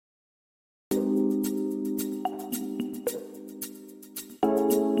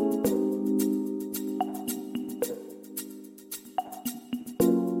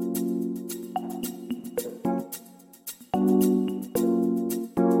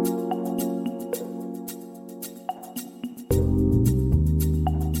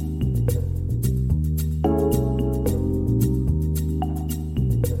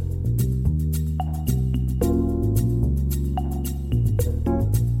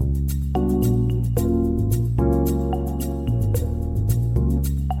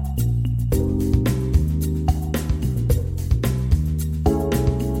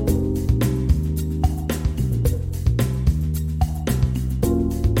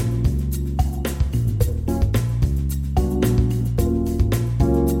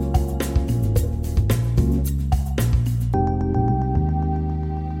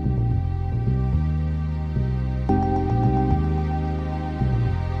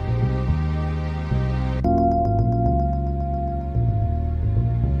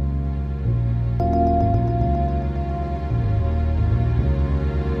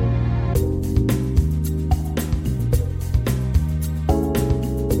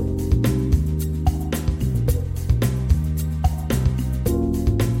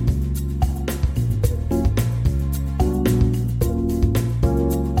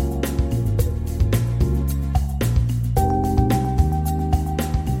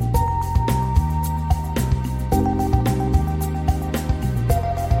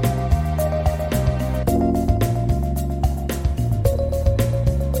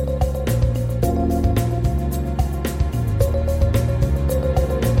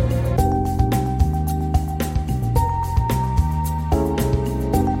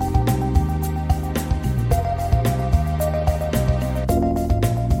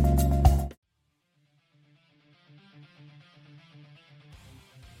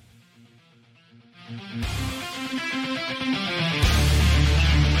Think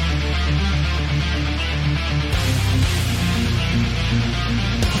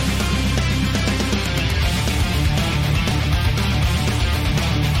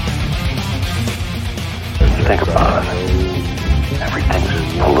about it.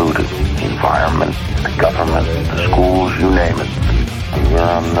 Everything's polluted. The environment, the government, the schools, you name it. And you're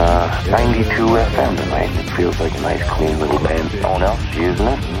on 92 FM tonight. It feels like a nice, clean little band. No one else is using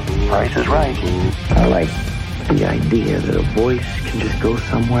it. Price is right. I like the idea that a voice can just go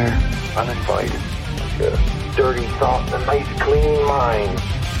somewhere uninvited. Like a dirty thought and a nice, clean mind.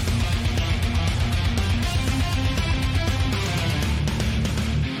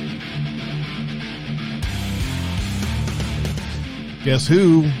 Guess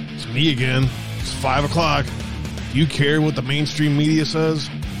who? It's me again. It's 5 o'clock. Do you care what the mainstream media says?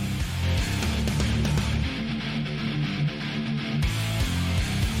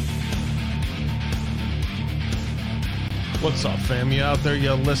 What's up, fam? You out there?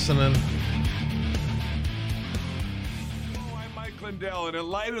 You listening? Hello, I'm Mike Lindell, and in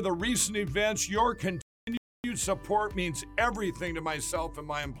light of the recent events, your continued support means everything to myself and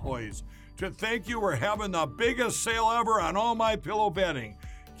my employees. To thank you, we're having the biggest sale ever on all MyPillow bedding.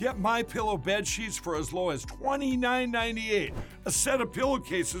 Get MyPillow bed sheets for as low as $29.98. A set of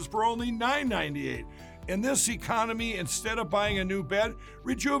pillowcases for only $9.98. In this economy, instead of buying a new bed,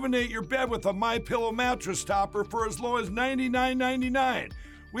 rejuvenate your bed with a MyPillow mattress topper for as low as $99.99.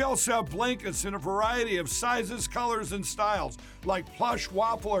 We also have blankets in a variety of sizes, colors, and styles, like plush,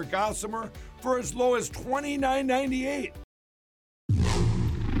 waffle, or gossamer, for as low as $29.98.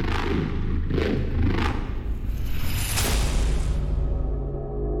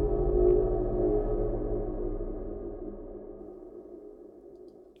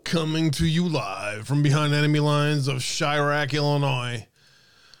 Coming to you live from behind enemy lines of Chirac, Illinois.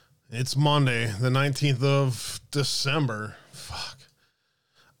 It's Monday, the 19th of December. Fuck.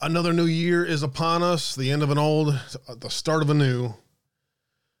 Another new year is upon us, the end of an old, the start of a new.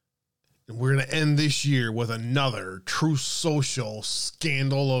 And we're going to end this year with another true social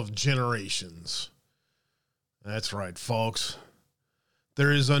scandal of generations. That's right, folks.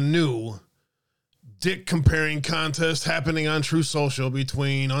 There is a new dick comparing contest happening on True Social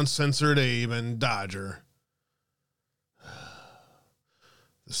between Uncensored Abe and Dodger.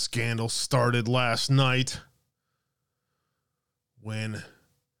 The scandal started last night when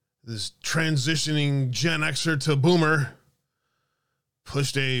this transitioning Gen Xer to Boomer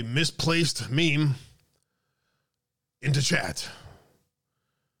pushed a misplaced meme into chat.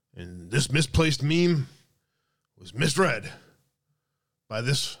 And this misplaced meme was misread by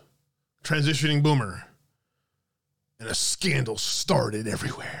this transitioning Boomer, and a scandal started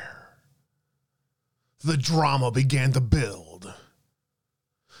everywhere. The drama began to build.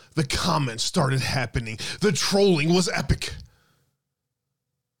 The comments started happening. The trolling was epic.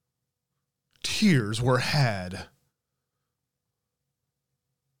 Tears were had.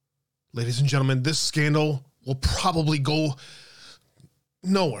 Ladies and gentlemen, this scandal will probably go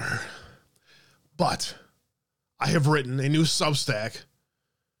nowhere. But I have written a new Substack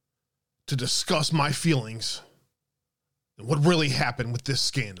to discuss my feelings and what really happened with this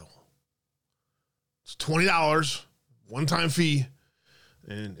scandal. It's $20, one-time fee,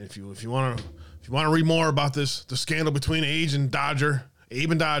 and if you want to read more about the scandal between Abe and Dodger, you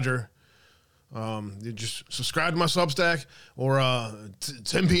just subscribe to my Substack, or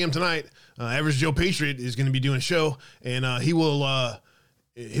 10 p.m. tonight. Average Joe Patriot is going to be doing a show, and he'll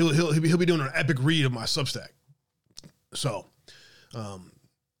be doing an epic read of my Substack. So,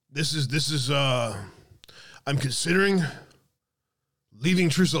 This is I'm considering leaving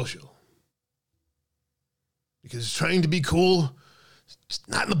True Social because trying to be cool, it's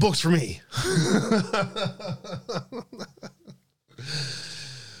not in the books for me.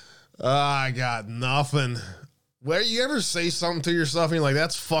 I got nothing. Where you ever say something to yourself and you're like,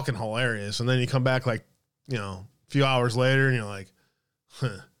 that's fucking hilarious. And then you come back like, a few hours later and you're like,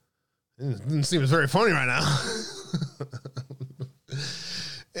 it didn't seem as very funny right now.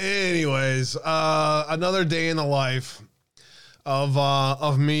 Anyways, another day in the life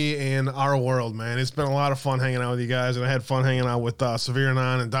of me and our world, man. It's been a lot of fun hanging out with you guys, and I had fun hanging out with Severe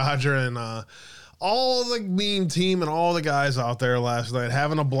Anon and Dodger and all the meme team and all the guys out there last night,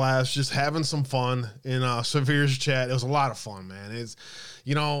 having a blast, just having some fun in Severe's chat. It was a lot of fun, man. It's,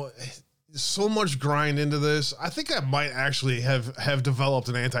 so much grind into this. I think I might actually have developed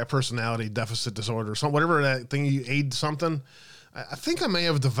an anti-personality deficit disorder, whatever that thing you ate something. I think I may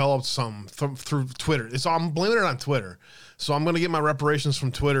have developed some through Twitter. I'm blaming it on Twitter. So I'm going to get my reparations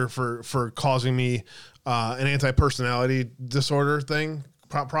from Twitter for causing me an anti-personality disorder thing.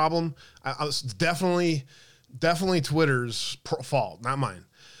 problem. It's definitely Twitter's fault, not mine.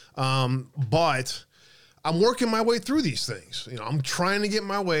 But I'm working my way through these things. I'm trying to get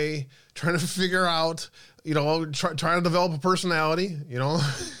my way, trying to figure out, trying to develop a personality,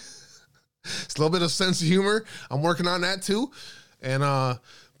 It's a little bit of sense of humor. I'm working on that too. And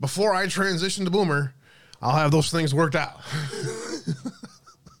before I transition to Boomer, I'll have those things worked out.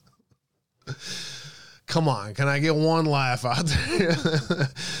 Come on, can I get one laugh out there?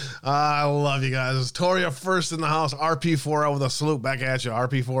 I love you guys. It's Toria first in the house. RP4L with a salute back at you.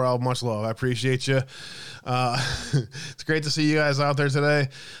 RP4L, much love. I appreciate you. It's great to see you guys out there today.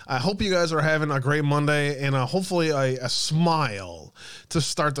 I hope you guys are having a great Monday and hopefully a smile to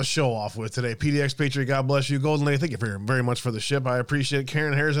start the show off with today. PDX Patriot, God bless you. Golden Lady, thank you very much for the ship. I appreciate it.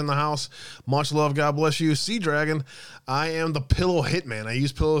 Karen Hare's in the house. Much love. God bless you. Sea Dragon, I am the pillow hitman. I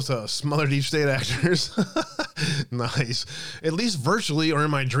use pillows to smother deep state actors. Nice. At least virtually or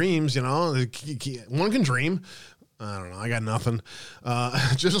in my dreams, one can dream. I don't know. I got nothing.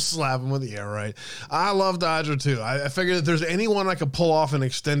 Just slap him with the air, right? I love Dodger too. I figured if there's anyone I could pull off an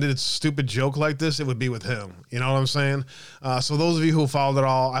extended stupid joke like this, it would be with him. You know what I'm saying? So those of you who followed it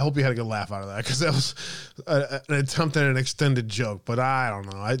all, I hope you had a good laugh out of that because that was an attempt at an extended joke. But I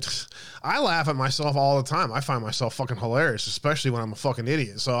don't know. I laugh at myself all the time. I find myself fucking hilarious, especially when I'm a fucking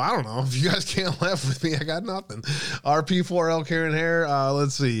idiot. So I don't know. If you guys can't laugh with me, I got nothing. RP4L Karen Hare.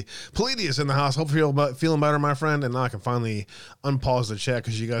 Let's see. Palladius in the house. Hope you're feeling better, my friend. And now I can finally unpause the chat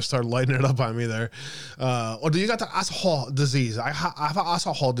because you guys started lighting it up on me there. Or do you got the alcohol disease? I have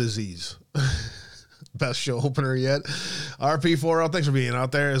alcohol disease. Best show opener yet. RP4L, thanks for being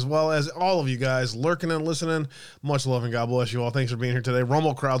out there, as well as all of you guys lurking and listening. Much love and God bless you all. Thanks for being here today.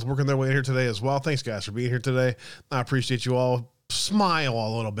 Rumble crowds working their way here today as well. Thanks, guys, for being here today. I appreciate you all. Smile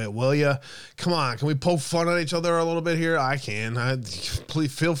a little bit, will you? Come on, can we poke fun at each other a little bit here? I can.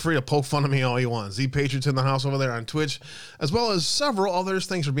 Please feel free to poke fun at me all you want. Z Patriots in the house over there on Twitch, as well as several others.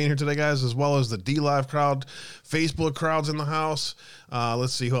 Thanks for being here today, guys, as well as the D-Live crowd, Facebook crowds in the house.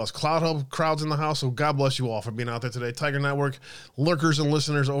 Let's see who else. Cloud Hub crowds in the house. So God bless you all for being out there today. Tiger Network, lurkers and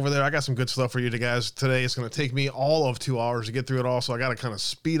listeners over there. I got some good stuff for you guys today. It's going to take me all of 2 hours to get through it all, so I got to kind of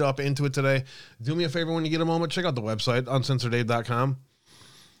speed up into it today. Do me a favor when you get a moment. Check out the website, uncensoredabe.com.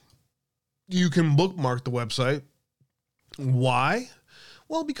 You can bookmark the website. Why?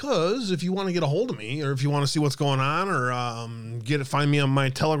 Well, because if you want to get a hold of me, or if you want to see what's going on, or find me on my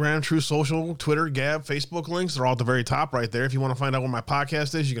Telegram, True Social, Twitter, Gab, Facebook links, they're all at the very top right there. If you want to find out where my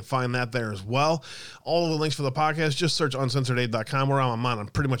podcast is, you can find that there as well. All of the links for the podcast, just search uncensoredabe.com, where I'm on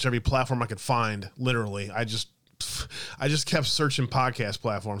pretty much every platform I could find, literally. I just kept searching podcast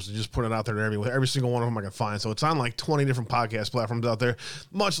platforms and just put it out there everywhere. Every single one of them I can find. So it's on like 20 different podcast platforms out there.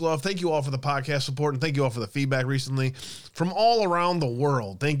 Much love. Thank you all for the podcast support, and thank you all for the feedback recently from all around the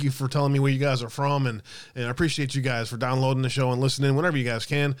world. Thank you for telling me where you guys are from, and I appreciate you guys for downloading the show and listening whenever you guys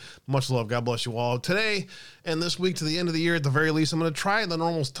can. Much love. God bless you all. Today and this week to the end of the year, at the very least, I'm going to try the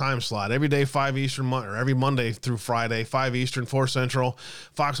normal time slot. Every day, 5 Eastern, or every Monday through Friday, 5 Eastern, 4 Central,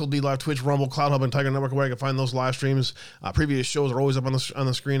 Foxhole, D-Live, Twitch, Rumble, Cloud Hub, and Tiger Network, where I can find those live streams. Previous shows are always up on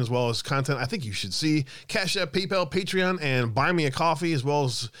the screen, as well as content I think you should see. Cash App, PayPal, Patreon, and Buy Me a Coffee, as well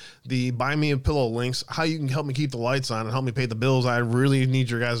as the Buy Me a Pillow links. How you can help me keep the lights on and help me pay the bills. I really need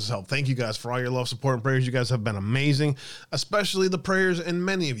your guys' help. Thank you guys for all your love, support, and prayers. You guys have been amazing, especially the prayers, and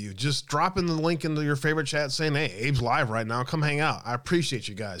many of you just dropping the link into your favorite chat saying, hey, Abe's live right now, come hang out. I appreciate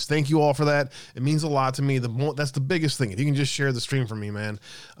you guys. Thank you all for that. It means a lot to me. That's the biggest thing. If you can just share the stream for me, man,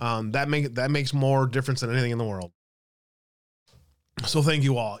 that makes more difference than anything in the world. So thank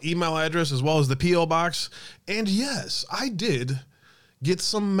you all. Email address as well as the P.O. box. And yes, I did get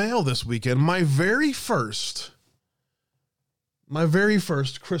some mail this weekend. My very first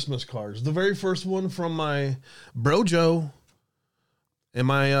Christmas cards. The very first one from my bro Joe and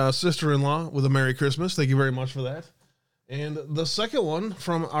my sister-in-law with a Merry Christmas. Thank you very much for that. And the second one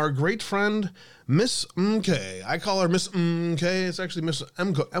from our great friend, Miss MK. I call her Miss MK. It's actually Miss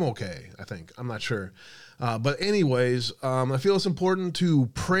MOK, I think. I'm not sure. But anyways, I feel it's important to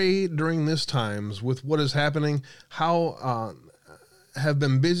pray during this times with what is happening, how have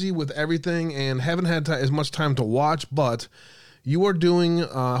been busy with everything and haven't had as much time to watch, but you are doing,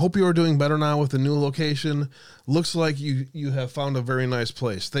 I hope you are doing better now with the new location. Looks like you have found a very nice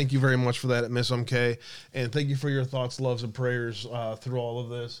place. Thank you very much for that, Miss MK. And thank you for your thoughts, loves, and prayers through all of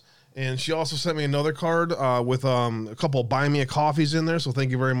this. And she also sent me another card with a couple Buy Me a Coffees in there. So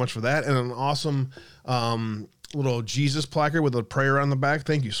thank you very much for that. And an awesome little Jesus placard with a prayer on the back.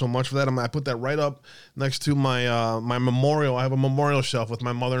 Thank you so much for that. I put that right up next to my my memorial. I have a memorial shelf with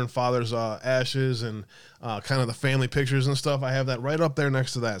my mother and father's ashes and kind of the family pictures and stuff. I have that right up there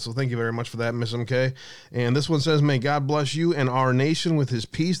next to that. So thank you very much for that, Miss MK. And this one says, may God bless you and our nation with his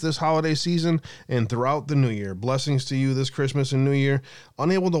peace this holiday season and throughout the new year. Blessings to you this Christmas and New Year.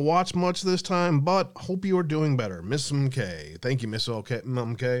 Unable to watch much this time, but hope you are doing better. Miss MK. Thank you, Miss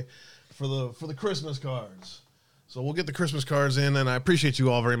MK, for the Christmas cards. So we'll get the Christmas cards in, and I appreciate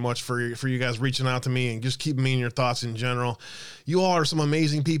you all very much for you guys reaching out to me and just keeping me in your thoughts in general. You all are some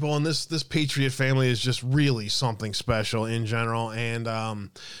amazing people, and this Patriot family is just really something special in general. And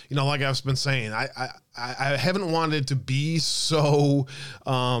like I've been saying, I haven't wanted to be so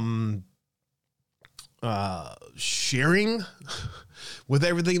sharing with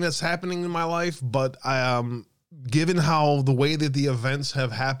everything that's happening in my life, but given how the way that the events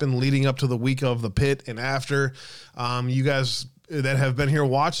have happened leading up to the week of the pit and after, you guys that have been here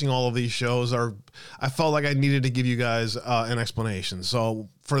watching all of these shows I felt like I needed to give you guys an explanation. So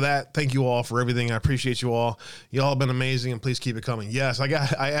for that, thank you all for everything. I appreciate you all. You all have been amazing, and please keep it coming. Yes, I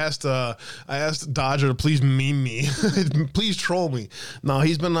asked Dodger to please meme me, please troll me. No,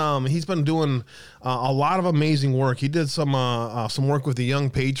 he's been doing a lot of amazing work. He did some work with the Young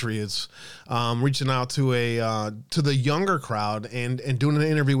Patriots, reaching out to the younger crowd and doing an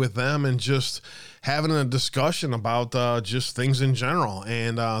interview with them and just having a discussion about just things in general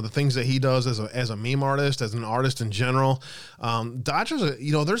and the things that he does as a meme artist, as an artist in general. Dodgers,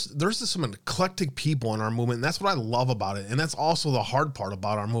 there's some eclectic people in our movement, and that's what I love about it. And that's also the hard part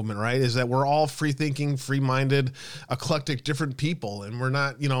about our movement, right? Is that we're all free-thinking, free-minded, eclectic, different people, and we're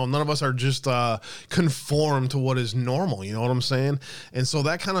not, none of us are just conform to what is normal. You know what I'm saying? And so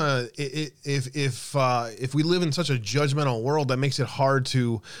that kind of, if we live in such a judgmental world, that makes it hard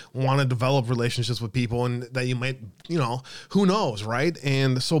to want to develop relationships with people, and that you might, who knows, right?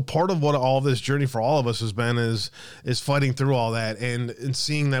 And so part of what all of this journey for all of us has been is fighting through all that and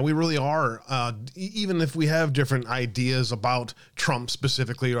seeing that we really are, even if we have different ideas about Trump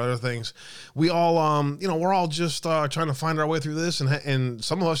specifically or other things, we all, we're all just trying to find our way through this, and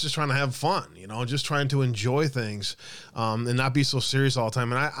some of us just trying to have fun, just trying to enjoy things and not be so serious all the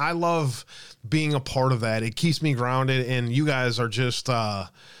time. And I love being a part of that. It keeps me grounded, and you guys are just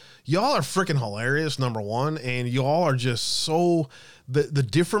y'all are freaking hilarious, number one, and y'all are just so the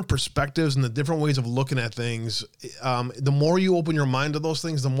different perspectives and the different ways of looking at things. The more you open your mind to those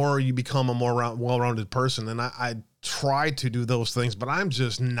things, the more you become a more well-rounded person. And I try to do those things, but I'm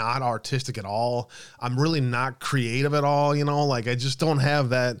just not artistic at all. I'm really not creative at all. I just don't have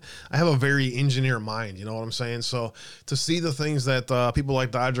that. I have a very engineer mind, you know what I'm saying? So to see the things that people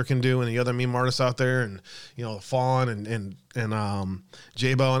like Dodger can do and the other meme artists out there, and Fawn and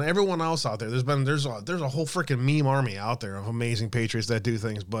J-Bo and everyone else out there, there's a whole freaking meme army out there of amazing patriots that do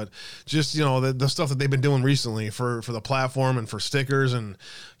things. But just the stuff that they've been doing recently for the platform and for stickers, and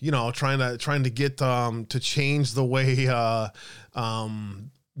trying to get to change the way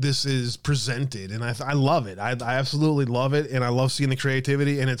this is presented, and I love it. I absolutely love it, and I love seeing the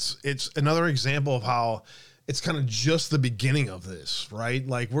creativity. And it's another example of how it's kind of just the beginning of this, right?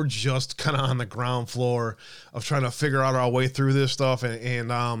 Like, we're just kind of on the ground floor of trying to figure out our way through this stuff. And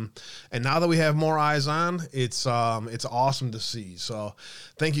now that we have more eyes on, it's awesome to see. So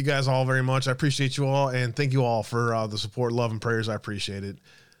thank you guys all very much. I appreciate you all. And thank you all for the support, love, and prayers. I appreciate it.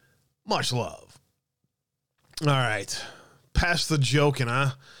 Much love. All right. Past the joking,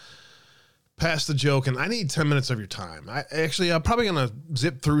 huh? Past the joking. I need 10 minutes of your time. I'm probably going to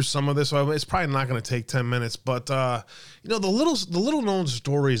zip through some of this. So it's probably not going to take 10 minutes, but the little known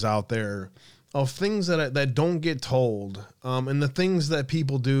stories out there of things that don't get told, and the things that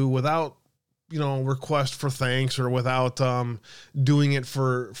people do without, request for thanks, or without doing it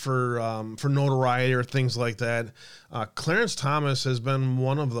for notoriety or things like that. Clarence Thomas has been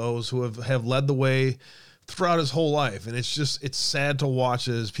one of those who have led the way throughout his whole life. And it's sad to watch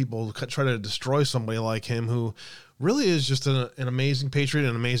as people try to destroy somebody like him, who really is just an amazing patriot,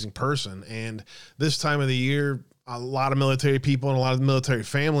 an amazing person. And this time of the year, a lot of military people and a lot of military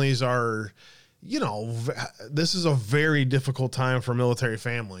families are, this is a very difficult time for military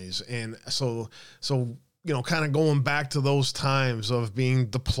families. And so, kind of going back to those times of being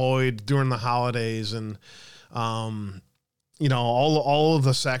deployed during the holidays, and, all of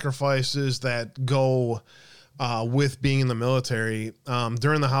the sacrifices that go with being in the military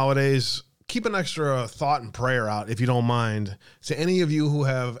during the holidays. Keep an extra thought and prayer out, if you don't mind, to any of you who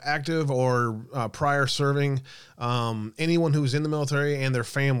have active or prior serving, anyone who's in the military and their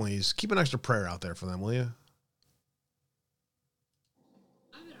families. Keep an extra prayer out there for them, will you?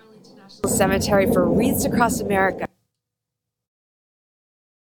 I've been really Cemetery for wreaths across America.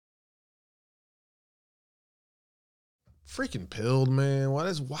 Freaking pilled, man. Why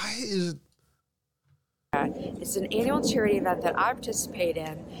is it? It's an annual charity event that I participate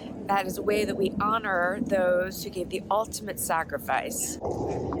in. That is a way that we honor those who gave the ultimate sacrifice.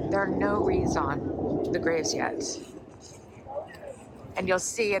 There are no wreaths on the graves yet. And you'll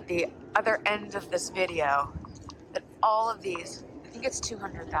see at the other end of this video that all of these, I think it's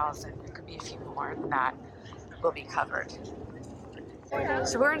 200,000, it could be a few more than that, will be covered.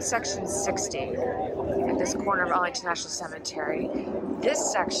 So we're in section 60 at this corner of Arlington National Cemetery.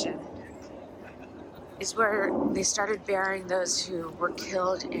 This section is where they started burying those who were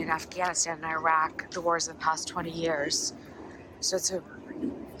killed in Afghanistan and Iraq, the wars of the past 20 years. So it's a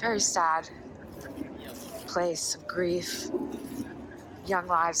very sad place of grief. Young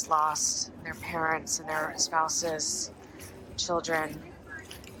lives lost, their parents and their spouses, children.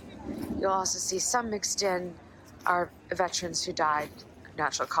 You'll also see some mixed in are veterans who died of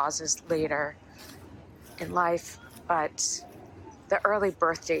natural causes later in life, but the early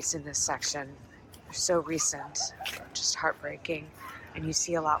birth dates in this section are so recent, just heartbreaking, and you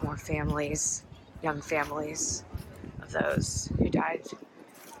see a lot more families, young families of those who died.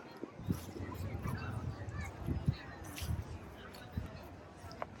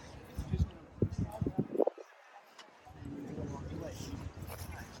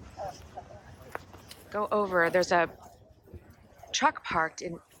 Go over, there's a truck parked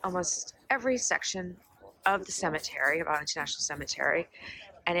in almost every section of the cemetery, of Arlington National Cemetery,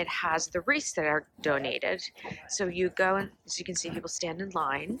 and it has the wreaths that are donated. So you go, and as you can see, people stand in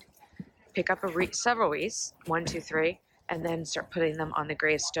line, pick up several wreaths, 1, 2, 3, and then start putting them on the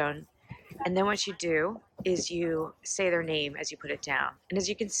gravestone. And then what you do is you say their name as you put it down. And as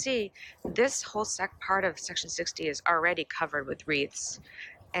you can see, this whole part of section 60 is already covered with wreaths.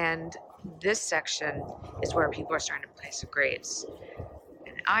 And this section is where people are starting to place graves.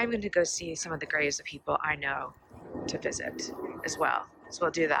 And I'm going to go see some of the graves of people I know to visit as well. So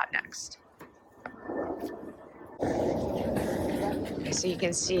we'll do that next. Okay, so you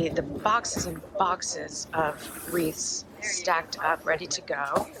can see the boxes and boxes of wreaths stacked up, ready to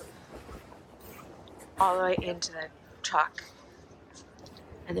go, all the way into the truck.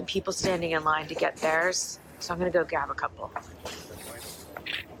 And then people standing in line to get theirs. So I'm going to go grab a couple.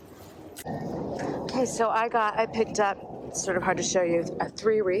 Okay, so I picked up, it's sort of hard to show you,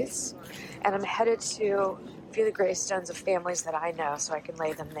 3 wreaths, and I'm headed to a few of the gravestones of families that I know so I can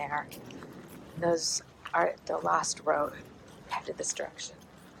lay them there. And those are at the last row, headed this direction.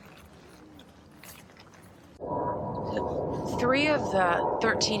 3 of the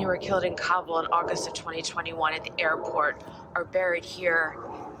 13 who were killed in Kabul in August of 2021 at the airport are buried here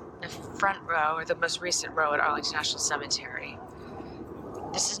in the front row, or the most recent row, at Arlington National Cemetery.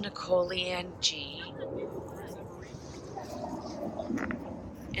 This is Nicole Leanne G.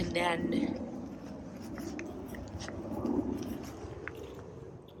 And then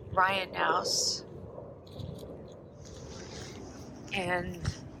Ryan Nouse. And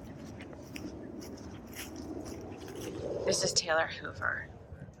this is Taylor Hoover.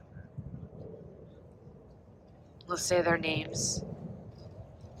 We'll say their names.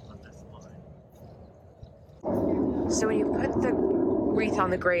 So when you put the wreath on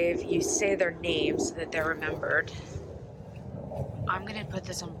the grave, you say their names so that they're remembered. I'm going to put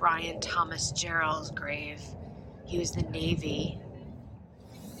this on Brian Thomas Gerald's grave. He was in the Navy.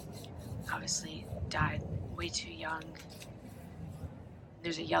 Obviously died way too young.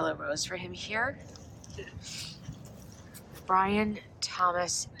 There's a yellow rose for him here. Brian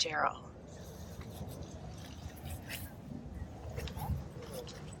Thomas Gerald.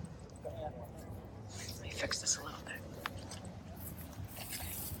 Let me fix this a little bit.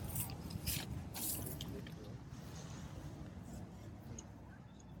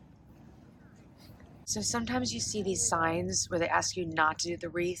 So sometimes you see these signs where they ask you not to do the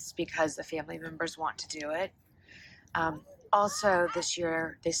wreaths because the family members want to do it. Also this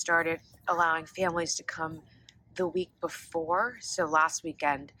year, they started allowing families to come the week before, so last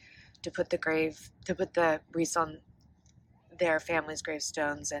weekend, to put the wreaths on their family's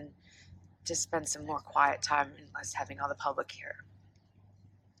gravestones and to spend some more quiet time and less having all the public here.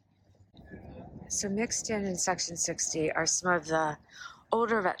 So mixed in section 60 are some of the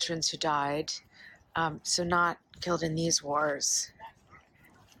older veterans who died, so not killed in these wars.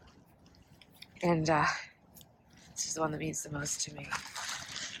 And this is the one that means the most to me.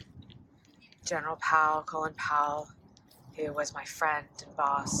 General Powell, Colin Powell, who was my friend and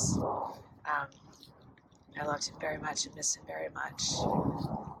boss. I loved him very much and miss him very much.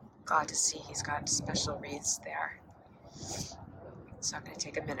 Glad to see he's got special wreaths there. So I'm going to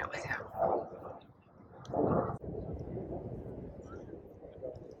take a minute with him.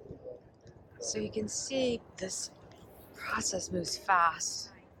 So you can see this process moves fast,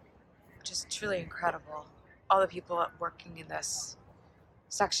 which is truly incredible. All the people working in this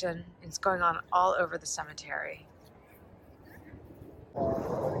section, it's going on all over the cemetery.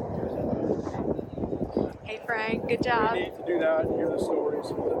 Hey Frank, good job. We need to do that and hear the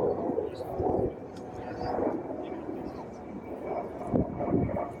stories.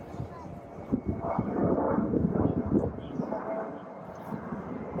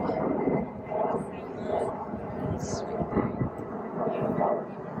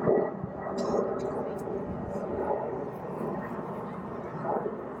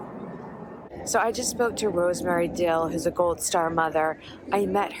 So I just spoke to Rosemary Dill, who's a Gold Star mother. I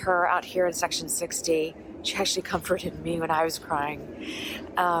met her out here in Section 60. She actually comforted me when I was crying.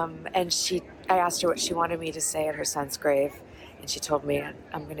 And I asked her what she wanted me to say at her son's grave, and she told me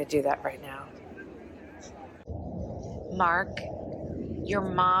I'm going to do that right now. Mark, your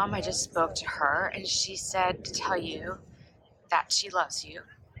mom, I just spoke to her, and she said to tell you that she loves you,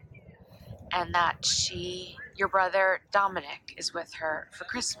 and that your brother Dominic is with her for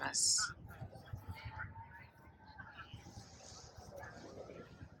Christmas.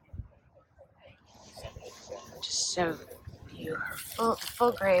 Just show you her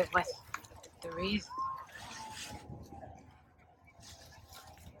full grave with the wreath.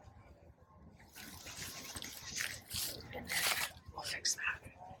 And then we'll fix that.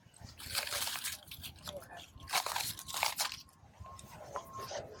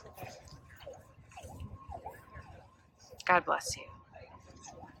 God bless you.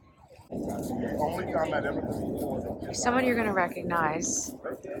 Someone you're going to recognize,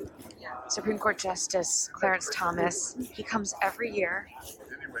 Supreme Court Justice Clarence Thomas. He comes every year.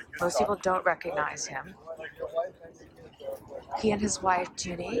 Most people don't recognize him. He and his wife,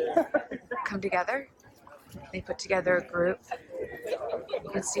 Junie, come together. They put together a group. You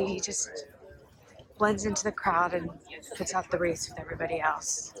can see he just blends into the crowd and puts out the wreaths with everybody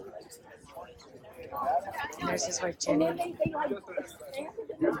else. And there's his wife, Jenny.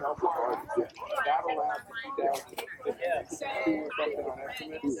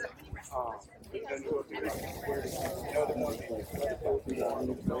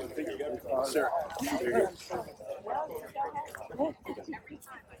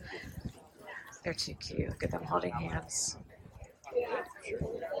 They're too cute. Look at them holding hands.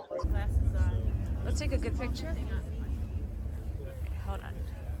 Let's take a good picture. Hold on.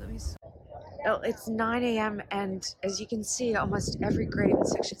 Let me see. Oh, it's 9 a.m. and as you can see, almost every grave in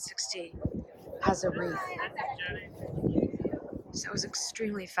Section 60 has a wreath. So it was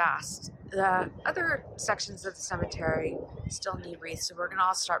extremely fast. The other sections of the cemetery still need wreaths, so we're going to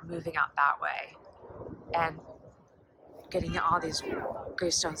all start moving out that way and getting all these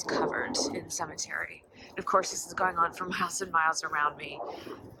gravestones covered in the cemetery. And of course, this is going on for miles and miles around me.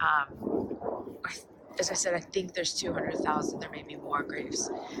 As I said, I think there's 200,000, there may be more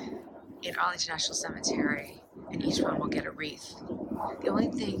graves in Arlington National Cemetery, and each one will get a wreath. The only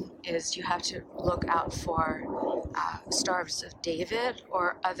thing is you have to look out for Stars of David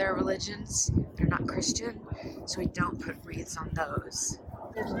or other religions. They're not Christian, so we don't put wreaths on those.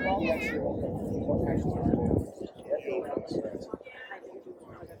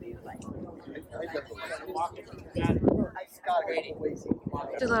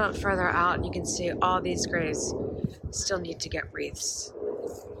 A little further out, and you can see all these graves still need to get wreaths.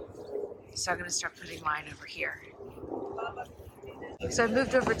 So I'm going to start putting mine over here. So I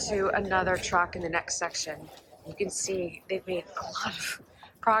moved over to another truck in the next section. You can see they've made a lot of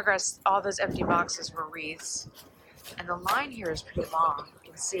progress. All those empty boxes were wreaths. And the line here is pretty long. You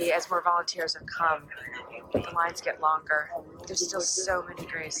can see as more volunteers have come, the lines get longer. There's still so many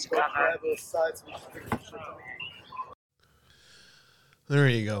graves to cover. There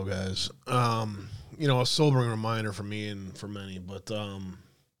you go, guys. A sobering reminder for me and for many, but I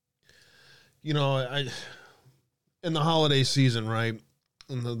in the holiday season, right?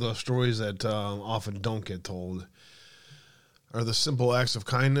 And the stories that often don't get told are the simple acts of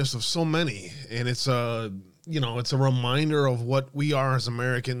kindness of so many, and it's it's a reminder of what we are as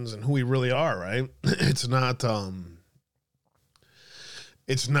Americans and who we really are, right? It's not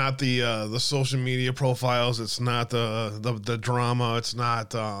the social media profiles. It's not the drama. It's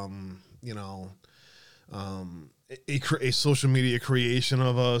not a social media creation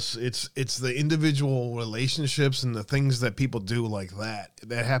of us. It's the individual relationships and the things that people do like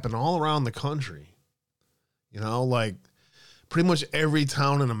that happen all around the country. Like pretty much every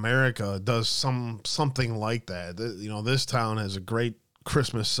town in America does something like that. This town has a great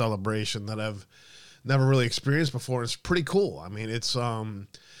Christmas celebration that never really experienced before. It's pretty cool. I mean, it's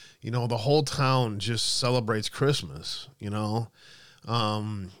the whole town just celebrates Christmas, and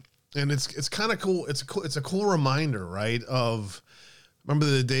it's kind of cool. It's a cool reminder, right? Of remember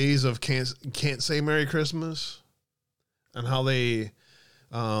the days of can't say Merry Christmas, and how they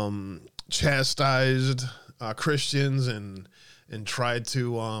chastised Christians and tried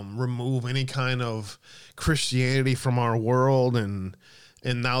to remove any kind of Christianity from our world, and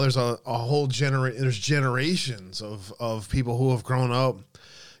now there's a whole there's generations of people who have grown up,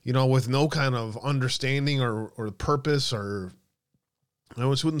 with no kind of understanding or purpose, or I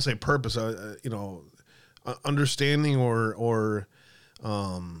wouldn't say purpose, understanding or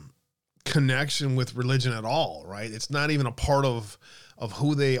connection with religion at all, right? It's not even a part of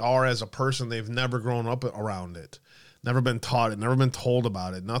who they are as a person. They've never grown up around it, never been taught it, never been told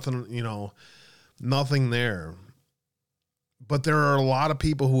about it. Nothing, nothing there. But there are a lot of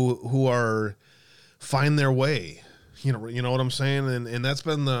people who are find their way. You know what I'm saying? And that's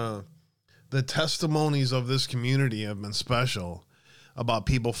been the testimonies of this community have been special, about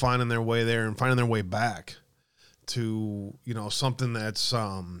people finding their way there and finding their way back to, something that's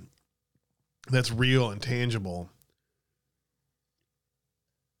real and tangible.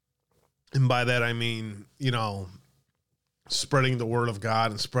 And by that, I mean, spreading the word of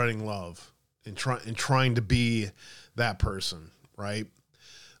God and spreading love and trying to be that person, right?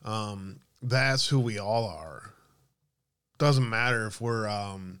 That's who we all are. Doesn't matter if we're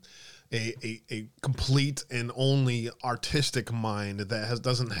a complete and only artistic mind that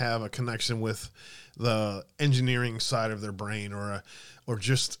doesn't have a connection with the engineering side of their brain, or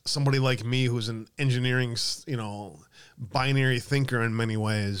just somebody like me who's an engineering, binary thinker in many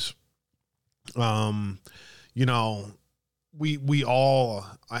ways. We all,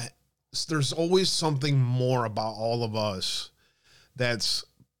 there's always something more about all of us that's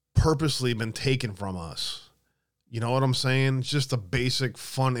purposely been taken from us. You know what I'm saying? It's just the basic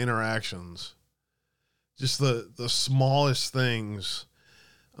fun interactions, just the smallest things,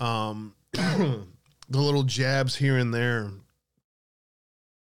 the little jabs here and there.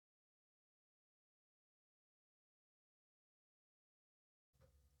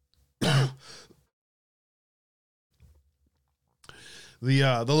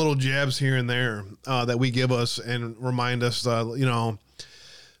 The little jabs here and there that we give us and remind us, give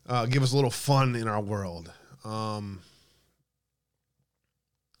us a little fun in our world.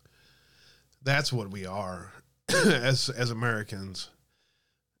 That's what we are as Americans,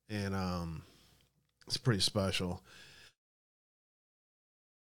 and it's pretty special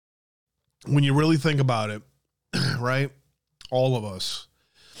when you really think about it, right? All of us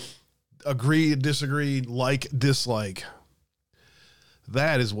agree, disagree, like, dislike.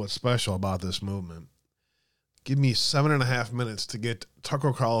 That is what's special about this movement. Give me 7.5 minutes to get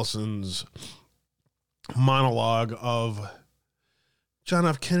Tucker Carlson's monologue of John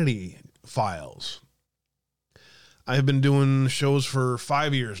F. Kennedy files. I've been doing shows for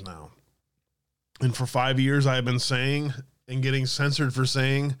 5 years now. And for 5 years, I've been saying and getting censored for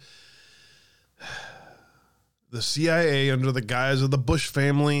saying the CIA, under the guise of the Bush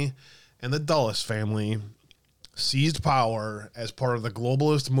family and the Dulles family, seized power as part of the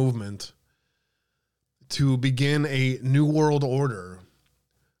globalist movement to begin a new world order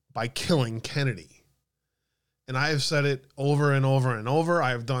by killing Kennedy. And I have said it over and over and over.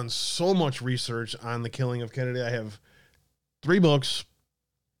 I have done so much research on the killing of Kennedy. I have 3 books,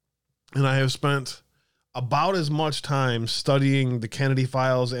 and I have spent about as much time studying the Kennedy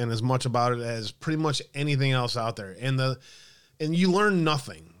files and as much about it as pretty much anything else out there. And you learn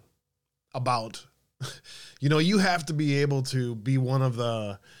nothing about, you have to be able to be one of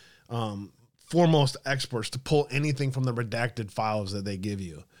the foremost experts to pull anything from the redacted files that they give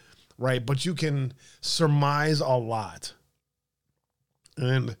you, right? But you can surmise a lot.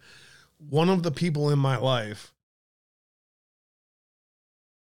 And one of the people in my life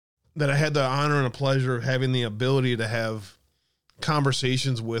that I had the honor and the pleasure of having the ability to have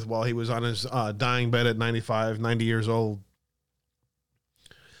conversations with while he was on his dying bed at 90 years old,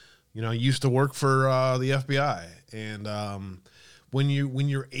 used to work for the FBI. And when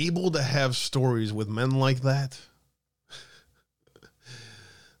you're able to have stories with men like that,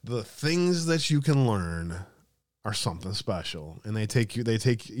 the things that you can learn are something special, and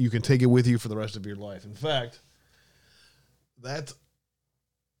you can take it with you for the rest of your life. In fact, that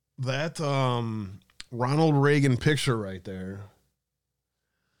Ronald Reagan picture right there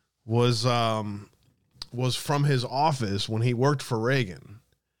was from his office when he worked for Reagan,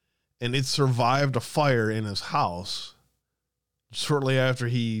 and it survived a fire in his house shortly after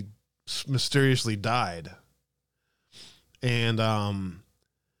he mysteriously died. And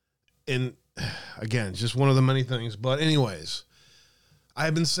again, it's just one of the many things. But anyways, I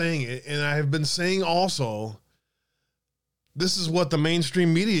have been saying it, and I have been saying also, this is what the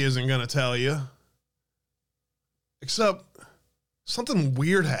mainstream media isn't going to tell you. Except something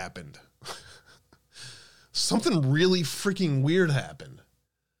weird happened. Something really freaking weird happened.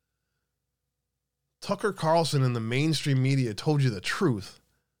 Tucker Carlson and the mainstream media told you the truth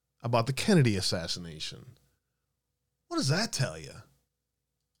about the Kennedy assassination. What does that tell you?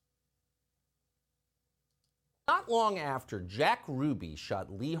 Not long after Jack Ruby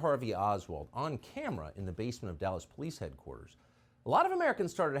shot Lee Harvey Oswald on camera in the basement of Dallas Police Headquarters, a lot of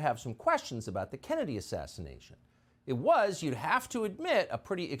Americans started to have some questions about the Kennedy assassination. It was, you'd have to admit, a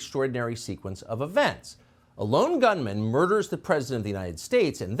pretty extraordinary sequence of events. A lone gunman murders the President of the United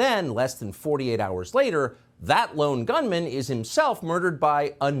States, and then, less than 48 hours later, that lone gunman is himself murdered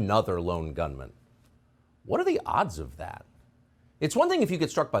by another lone gunman. What are the odds of that? It's one thing if you get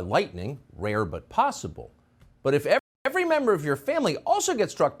struck by lightning, rare but possible. But if every member of your family also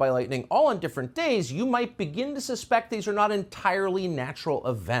gets struck by lightning all on different days, you might begin to suspect these are not entirely natural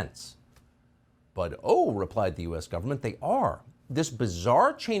events. But oh, replied the U.S. government, they are. This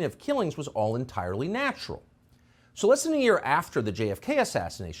bizarre chain of killings was all entirely natural. So less than a year after the JFK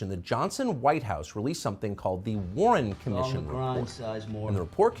assassination, the Johnson White House released something called the Warren Commission report. And the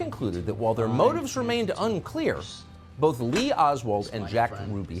report concluded that while their motives remained unclear, both Lee Oswald and Jack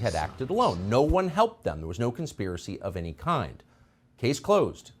Ruby had acted alone. No one helped them. There was no conspiracy of any kind. Case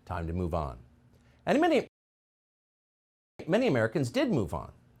closed. Time to move on. And many Americans did move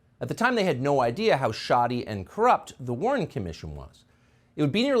on. At the time, they had no idea how shoddy and corrupt the Warren Commission was. It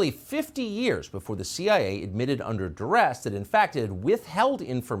would be nearly 50 years before the CIA admitted under duress that, in fact, it had withheld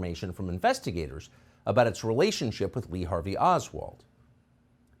information from investigators about its relationship with Lee Harvey Oswald.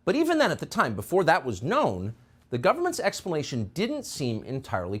 But even then, at the time, before that was known, the government's explanation didn't seem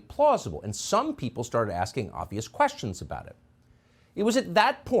entirely plausible, and some people started asking obvious questions about it. It was at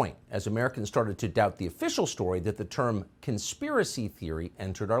that point, as Americans started to doubt the official story, that the term conspiracy theory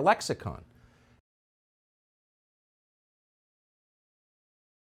entered our lexicon.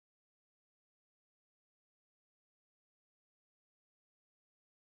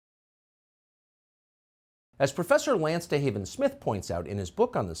 As Professor Lance DeHaven Smith points out in his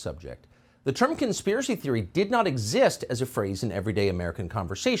book on the subject, the term conspiracy theory did not exist as a phrase in everyday American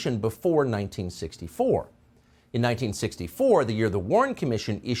conversation before 1964. In 1964, the year the Warren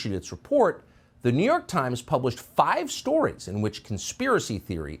Commission issued its report, the New York Times published 5 stories in which conspiracy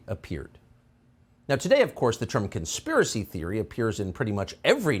theory appeared. Now today, of course, the term conspiracy theory appears in pretty much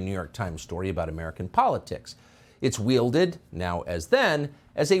every New York Times story about American politics. It's wielded, now as then,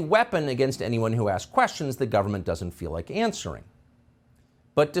 as a weapon against anyone who asks questions the government doesn't feel like answering.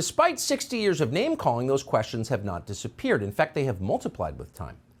 But despite 60 years of name-calling, those questions have not disappeared. In fact, they have multiplied with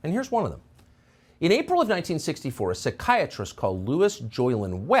time. And here's one of them. In April of 1964, a psychiatrist called Louis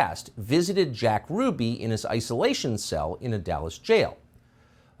Joylan West visited Jack Ruby in his isolation cell in a Dallas jail.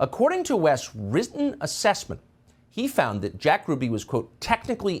 According to West's written assessment, he found that Jack Ruby was, quote,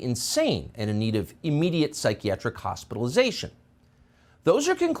 technically insane and in need of immediate psychiatric hospitalization. Those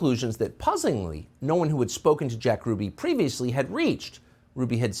are conclusions that, puzzlingly, no one who had spoken to Jack Ruby previously had reached.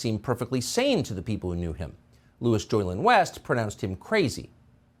 Ruby had seemed perfectly sane to the people who knew him. Louis Joylan West pronounced him crazy.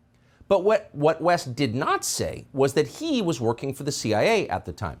 But what West did not say was that he was working for the CIA at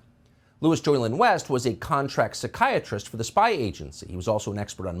the time. Louis Joylan West was a contract psychiatrist for the spy agency. He was also an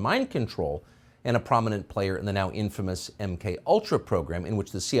expert on mind control and a prominent player in the now infamous MK-Ultra program, in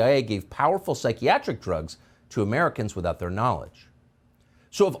which the CIA gave powerful psychiatric drugs to Americans without their knowledge.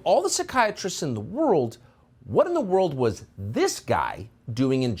 So of all the psychiatrists in the world, what in the world was this guy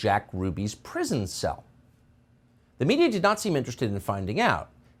doing in Jack Ruby's prison cell? The media did not seem interested in finding out.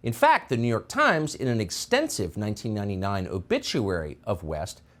 In fact, the New York Times, in an extensive 1999 obituary of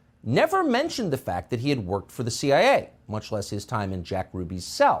West, never mentioned the fact that he had worked for the CIA, much less his time in Jack Ruby's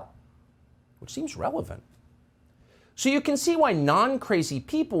cell, which seems relevant. So you can see why non-crazy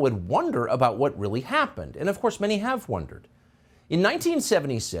people would wonder about what really happened, and of course many have wondered. In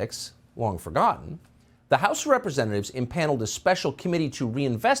 1976, long forgotten, the House of Representatives impaneled a special committee to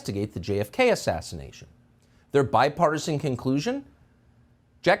reinvestigate the JFK assassination. Their bipartisan conclusion?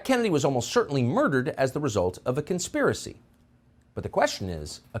 Jack Kennedy was almost certainly murdered as the result of a conspiracy. But the question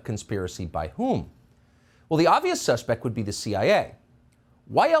is, a conspiracy by whom? Well, the obvious suspect would be the CIA.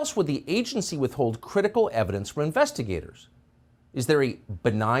 Why else would the agency withhold critical evidence from investigators? Is there a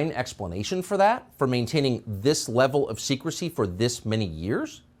benign explanation for that, for maintaining this level of secrecy for this many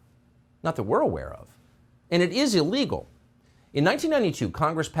years? Not that we're aware of. And it is illegal. In 1992,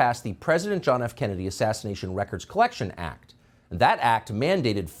 Congress passed the President John F. Kennedy Assassination Records Collection Act. That act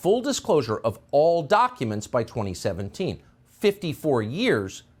mandated full disclosure of all documents by 2017, 54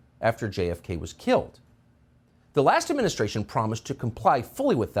 years after JFK was killed. The last administration promised to comply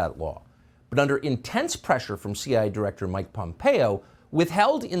fully with that law, but under intense pressure from CIA Director Mike Pompeo,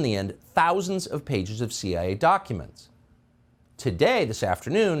 withheld in the end thousands of pages of CIA documents. Today, this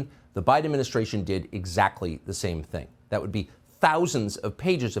afternoon, the Biden administration did exactly the same thing. That would be thousands of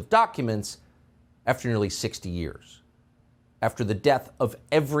pages of documents after nearly 60 years, after the death of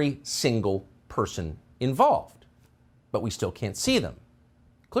every single person involved. But we still can't see them.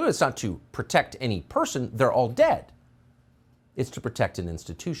 Clearly, it's not to protect any person, they're all dead. It's to protect an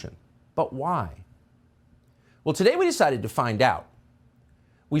institution. But why? Well, today we decided to find out.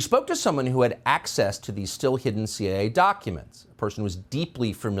 We spoke to someone who had access to these still hidden CIA documents, a person who was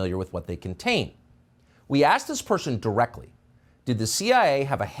deeply familiar with what they contain. We asked this person directly, did the CIA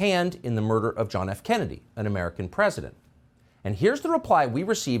have a hand in the murder of John F. Kennedy, an American president? And here's the reply we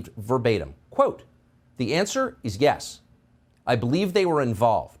received verbatim. Quote, "The answer is yes. I believe they were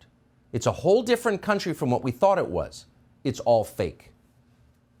involved. It's a whole different country from what we thought it was. It's all fake."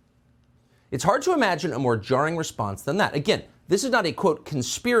 It's hard to imagine a more jarring response than that. Again, this is not a, quote,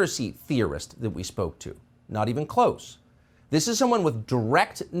 conspiracy theorist that we spoke to. Not even close. This is someone with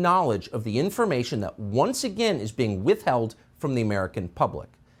direct knowledge of the information that once again is being withheld from the American public.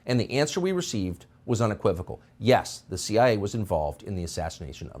 And the answer we received was unequivocal. Yes, the CIA was involved in the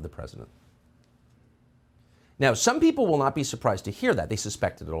assassination of the president. Now, some people will not be surprised to hear that. They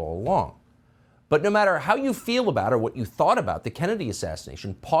suspected it all along. But no matter how you feel about or what you thought about the Kennedy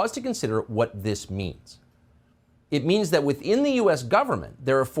assassination, pause to consider what this means. It means that within the U.S. government,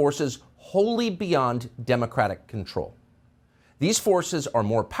 there are forces wholly beyond democratic control. These forces are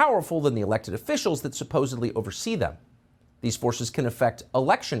more powerful than the elected officials that supposedly oversee them. These forces can affect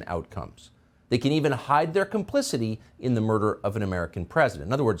election outcomes. They can even hide their complicity in the murder of an American president.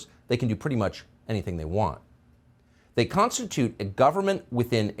 In other words, they can do pretty much anything they want. They constitute a government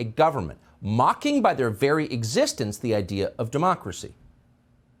within a government, mocking by their very existence the idea of democracy.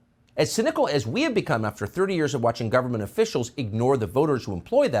 As cynical as we have become after 30 years of watching government officials ignore the voters who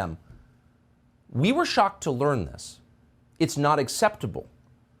employ them, we were shocked to learn this. It's not acceptable.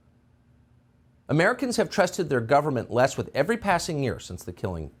 Americans have trusted their government less with every passing year since the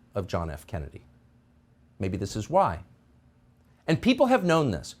killing of John F. Kennedy. Maybe this is why. And people have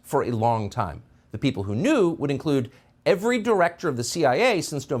known this for a long time. The people who knew would include every director of the CIA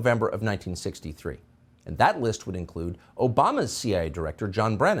since November of 1963. And that list would include Obama's CIA director,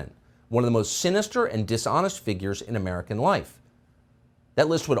 John Brennan, one of the most sinister and dishonest figures in American life. That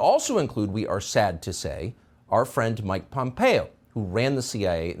list would also include, we are sad to say, our friend Mike Pompeo, who ran the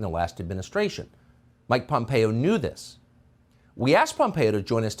CIA in the last administration. Mike Pompeo knew this. We asked Pompeo to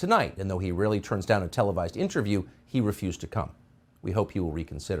join us tonight, and though he rarely turns down a televised interview, he refused to come. We hope he will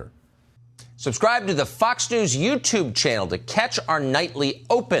reconsider. Subscribe to the Fox News YouTube channel to catch our nightly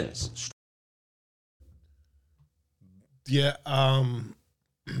opens. Yeah,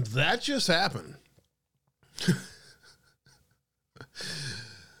 that just happened.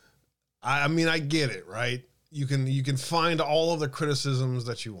 I mean, I get it, right? You can find all of the criticisms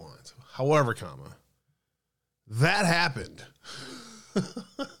that you want. However, that happened.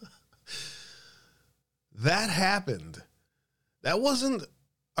 That happened. That wasn't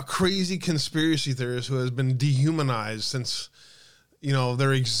a crazy conspiracy theorist who has been dehumanized since,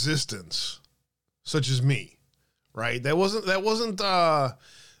 their existence, such as me, right? That wasn't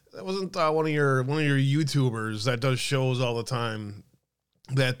one of your YouTubers that does shows all the time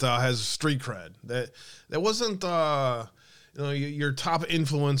that has street cred. That wasn't your top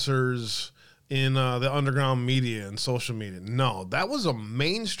influencers in the underground media and social media. No, that was a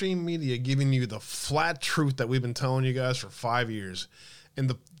mainstream media giving you the flat truth that we've been telling you guys for 5 years. And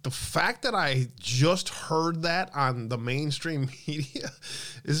the fact that I just heard that on the mainstream media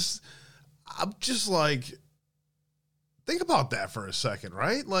I'm just like, think about that for a second,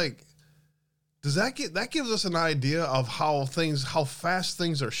 right? Like, that gives us an idea of how fast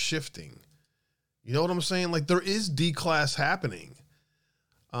things are shifting. You know what I'm saying? Like, there is D-class happening.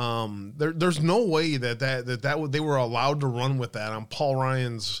 There's no way that they were allowed to run with that on Paul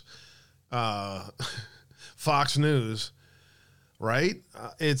Ryan's Fox News. Right?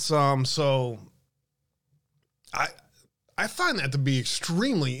 So I find that to be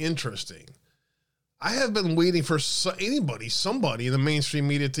extremely interesting. I have been waiting for somebody in the mainstream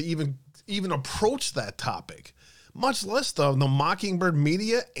media to even approach that topic, much less the Mockingbird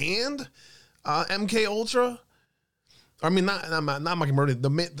media and MK Ultra. I mean, not Mockingbird, the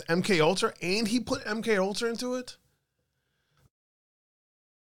MK Ultra, and he put MK Ultra into it.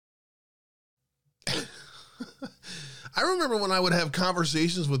 I remember when I would have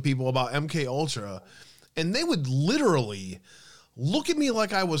conversations with people about MK Ultra, and they would literally look at me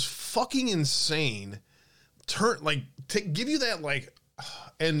like I was fucking insane, give you that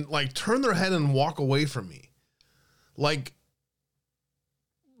turn their head and walk away from me. Like,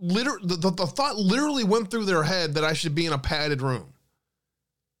 the thought literally went through their head that I should be in a padded room.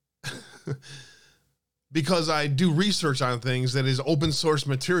 Because I do research on things that is open source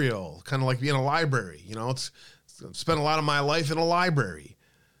material, kind of like being a library. You know, it's spent a lot of my life in a library,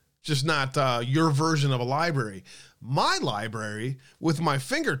 just not your version of a library. My library with my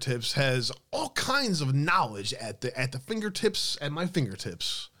fingertips has all kinds of knowledge at the fingertips, at my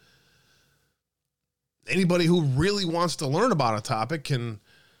fingertips. Anybody who really wants to learn about a topic can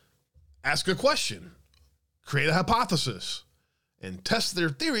ask a question, create a hypothesis, and test their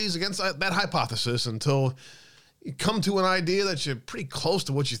theories against that hypothesis until you come to an idea that you're pretty close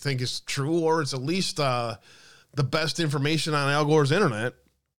to what you think is true, or it's at least the best information on Al Gore's internet.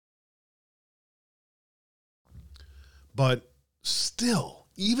 But still,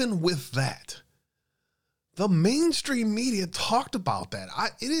 even with that, the mainstream media talked about that.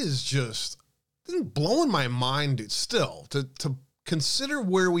 It is just blowing my mind, dude, still, to consider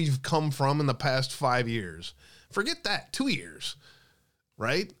where we've come from in the past 5 years. Forget that, 2 years.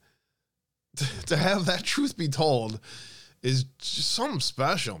 Right? To have that truth be told is just something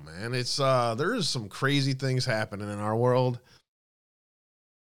special, man. It's there is some crazy things happening in our world.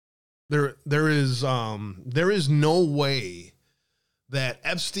 There is no way that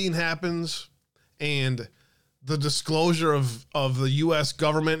Epstein happens and the disclosure of the U.S.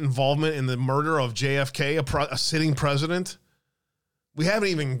 government involvement in the murder of JFK, a sitting president. We haven't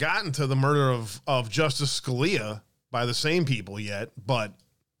even gotten to the murder of Justice Scalia by the same people yet, but,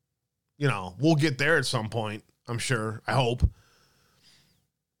 you know, we'll get there at some point, I'm sure. I hope.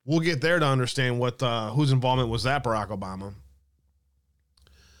 We'll get there to understand whose involvement was that Barack Obama.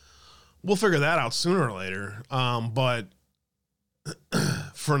 We'll figure that out sooner or later. But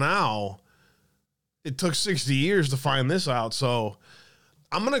for now, it took 60 years to find this out, so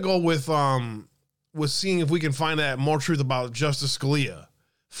I'm going to go with seeing if we can find out more truth about Justice Scalia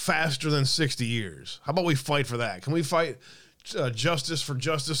faster than 60 years. How about we fight for that? Can we fight justice for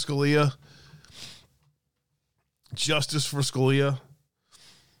Justice Scalia? Justice for Scalia.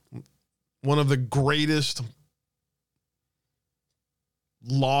 One of the greatest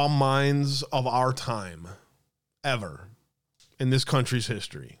law minds of our time ever in this country's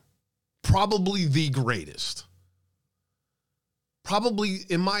history. Probably the greatest. Probably,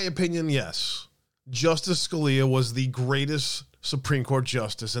 in my opinion, yes. Justice Scalia was the greatest Supreme Court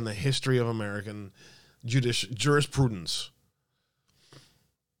justice in the history of American jurisprudence.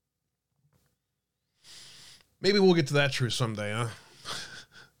 Maybe we'll get to that truth someday, huh?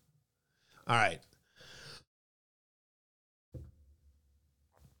 All right.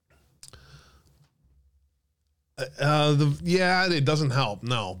 It doesn't help,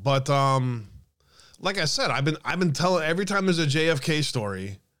 no. But like I said, I've been telling every time there's a JFK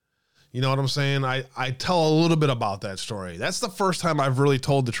story. You know what I'm saying? I tell a little bit about that story. That's the first time I've really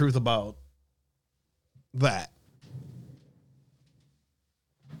told the truth about that.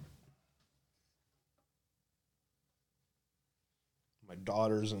 My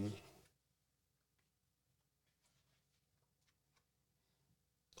daughters and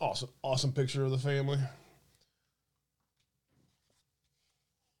awesome picture of the family.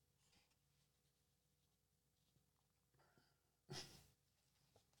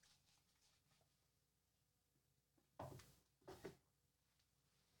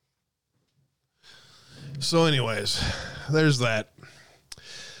 So anyways, there's that.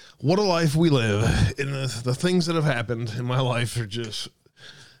 What a life we live. And the things that have happened in my life are just,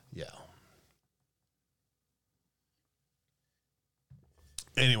 yeah.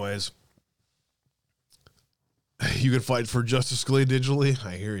 Anyways, you could fight for Justice Scalia digitally.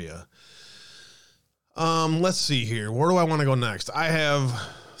 I hear you. Let's see here. Where do I want to go next? I have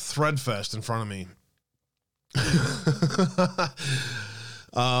Threadfest in front of me.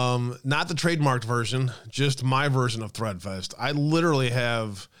 Not the trademarked version, just my version of Threadfest. I literally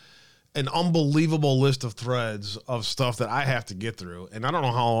have an unbelievable list of threads of stuff that I have to get through. And I don't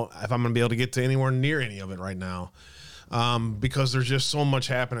know if I'm going to be able to get to anywhere near any of it right now. Because there's just so much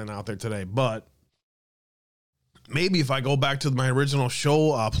happening out there today. But maybe if I go back to my original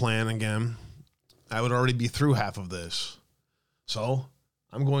show plan again, I would already be through half of this. So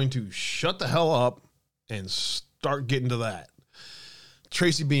I'm going to shut the hell up and start getting to that.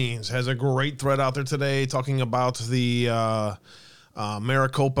 Tracy Beans has a great thread out there today talking about the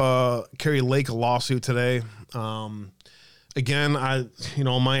Maricopa Kerry Lake lawsuit today. Again,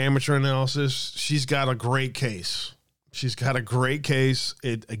 my amateur analysis, she's got a great case She's got a great case.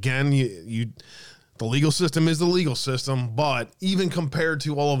 It again, the legal system is the legal system, but even compared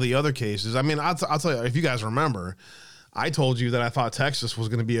to all of the other cases, I mean, I'll tell you, if you guys remember, I told you that I thought Texas was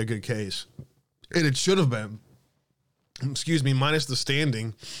going to be a good case, and it should have been. Excuse me, minus the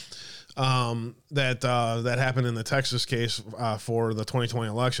standing that happened in the Texas case for the 2020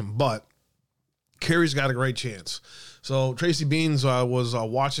 election, but Carrie's got a great chance. So Tracy Beans was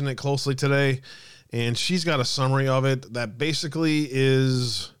watching it closely today, and she's got a summary of it that basically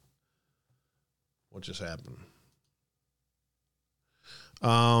is what just happened.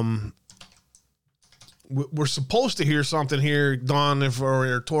 We're supposed to hear something here, Dawn,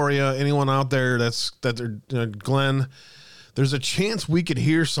 or Toria, anyone out there Glenn. There's a chance we could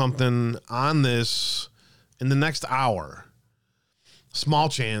hear something on this in the next hour. Small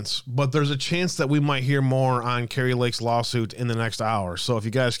chance, but there's a chance that we might hear more on Carrie Lake's lawsuit in the next hour. So if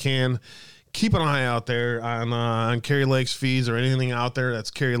you guys can, keep an eye out there on Carrie Lake's feeds or anything out there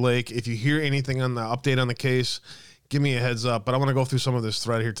that's Carrie Lake. If you hear anything on the update on the case, give me a heads up. But I want to go through some of this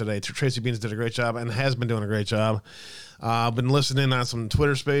thread here today. Tracy Beans did a great job and has been doing a great job. I've been listening on some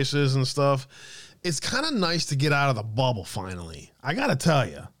Twitter spaces and stuff. It's kind of nice to get out of the bubble finally. I got to tell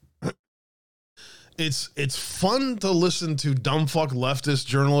you. It's fun to listen to dumbfuck leftist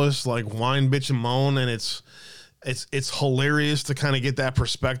journalists like whine, bitch, and moan, and it's hilarious to kind of get that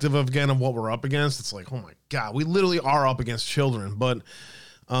perspective again of what we're up against. It's like, oh my God, we literally are up against children. But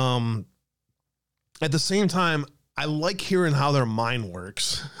at the same time, I like hearing how their mind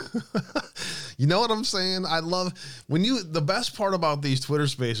works. You know what I'm saying? I love the best part about these Twitter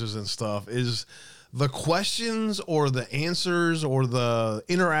spaces and stuff is the questions or the answers or the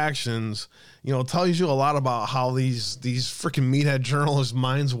interactions, tells you a lot about how these freaking meathead journalists'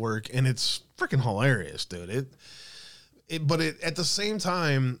 minds work. And it's freaking hilarious, dude. But at the same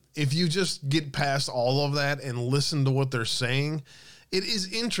time, if you just get past all of that and listen to what they're saying, it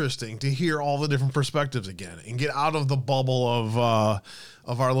is interesting to hear all the different perspectives again and get out of the bubble of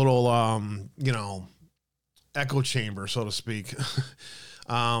our little, echo chamber, so to speak.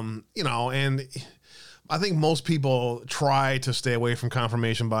 And I think most people try to stay away from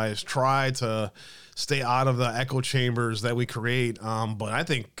confirmation bias, try to stay out of the echo chambers that we create. But I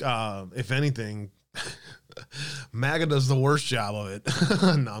think, if anything, MAGA does the worst job of it.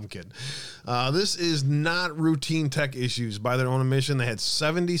 No, I'm kidding. This is not routine tech issues by their own admission. They had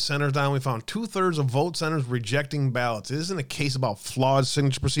 70 centers down. We found 2/3 of vote centers rejecting ballots. It isn't a case about flawed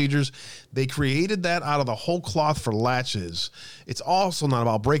signature procedures. They created that out of the whole cloth for latches. It's also not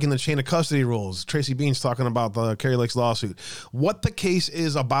about breaking the chain of custody rules. Tracy Bean's talking about the Carrie Lake's lawsuit. What the case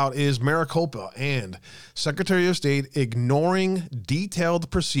is about is Maricopa and Secretary of State ignoring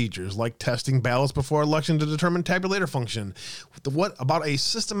detailed procedures like testing ballots before election to determine tabulator function. What about a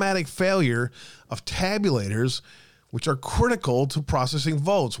systematic failure of tabulators, which are critical to processing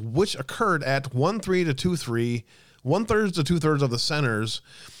votes, which occurred at 1/3 to 2/3, 1/3 to 2/3 of the centers,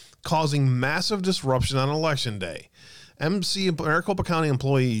 causing massive disruption on election day. Maricopa County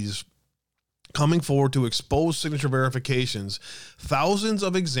employees coming forward to expose signature verifications, thousands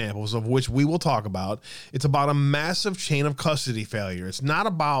of examples of which we will talk about. It's about a massive chain of custody failure. It's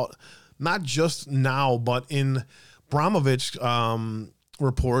not just now, but in Bramovich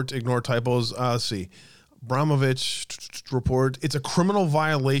report, ignore typos. Bramovich report. It's a criminal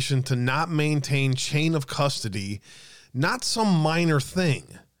violation to not maintain chain of custody, not some minor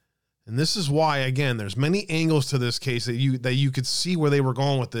thing. And this is why, again, there's many angles to this case that you could see where they were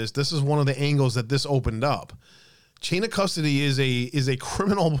going with this. This is one of the angles that this opened up. Chain of custody is a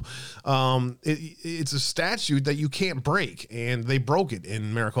criminal. It's a statute that you can't break, and they broke it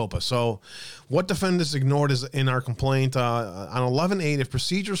in Maricopa. So, what defendants ignored is in our complaint on 11/8. If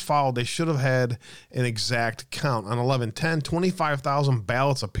procedures followed, they should have had an exact count. On 11/10, 25,000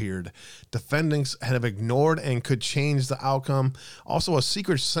 ballots appeared. Defendants have ignored and could change the outcome. Also, a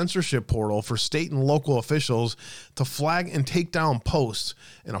secret censorship portal for state and local officials to flag and take down posts,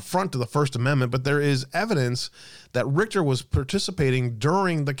 an affront to the First Amendment. But there is evidence that Richter was participating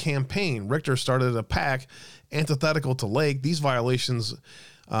during the campaign. Richter started a PAC antithetical to Lake. These violations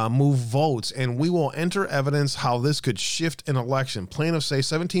move votes, and we will enter evidence how this could shift an election. Plaintiffs say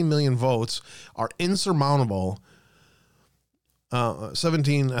 17 million votes are insurmountable. I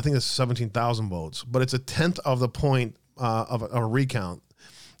think it's 17,000 votes, but it's a tenth of the point of a recount.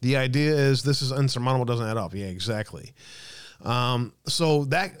 The idea is this is insurmountable, doesn't add up. Yeah, exactly. So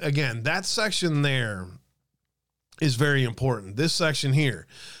that section there is very important. This section here,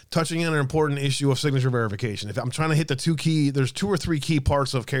 touching on an important issue of signature verification. If I'm trying to hit there's 2 or 3 key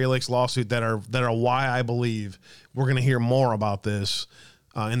parts of Carrie Lake's lawsuit that are why I believe we're going to hear more about this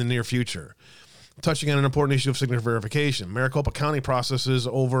in the near future. touching on an important issue of signature verification. Maricopa County processes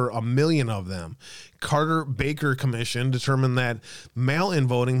over 1 million of them. Carter Baker Commission determined that mail-in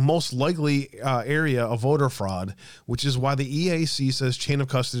voting most likely area of voter fraud, which is why the EAC says chain of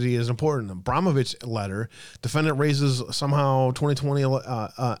custody is important. Abramovich letter, defendant raises somehow 2020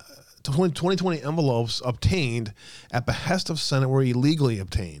 envelopes obtained at behest of Senate were illegally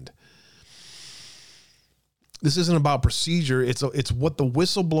obtained. This isn't about procedure. It's what the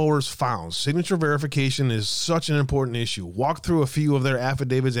whistleblowers found. Signature verification is such an important issue. Walk through a few of their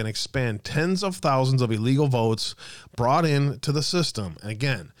affidavits and expand tens of thousands of illegal votes brought in to the system. And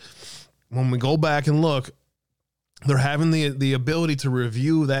again, when we go back and look, they're having the ability to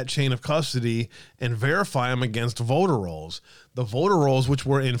review that chain of custody and verify them against voter rolls. The voter rolls, which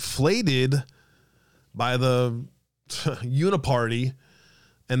were inflated by the uniparty,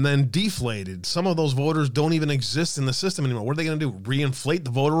 and then deflated. Some of those voters don't even exist in the system anymore. What are they going to do? Reinflate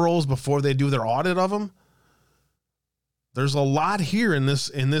the voter rolls before they do their audit of them? There's a lot here in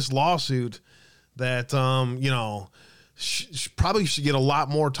this lawsuit that probably should get a lot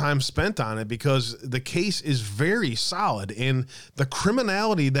more time spent on it, because the case is very solid, and the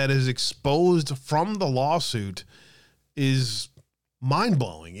criminality that is exposed from the lawsuit is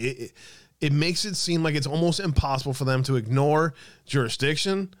mind-blowing. It makes it seem like it's almost impossible for them to ignore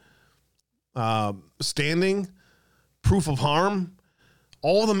jurisdiction, standing, proof of harm,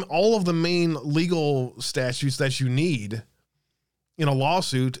 all of the main legal statutes that you need in a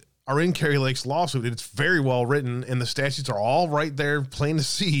lawsuit are in Kari Lake's lawsuit. It's very well written, and the statutes are all right there, plain to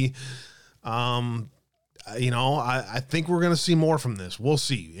see. I think we're going to see more from this. We'll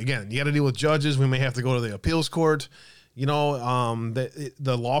see. Again, you got to deal with judges. We may have to go to the appeals court.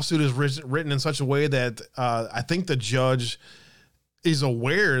 The lawsuit is written in such a way that I think the judge is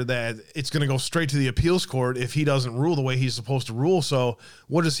aware that it's going to go straight to the appeals court if he doesn't rule the way he's supposed to rule. So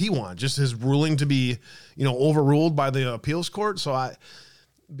what does he want? Just his ruling to be, overruled by the appeals court? So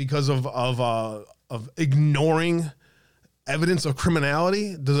because of ignoring evidence of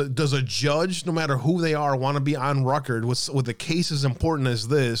criminality, does a judge, no matter who they are, want to be on record with a case as important as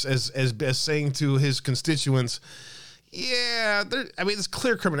this, as saying to his constituents, yeah, it's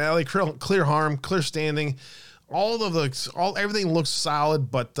clear criminality, clear harm, clear standing. Everything looks solid,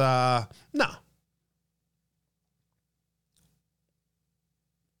 but no.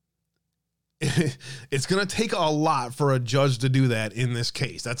 It's going to take a lot for a judge to do that in this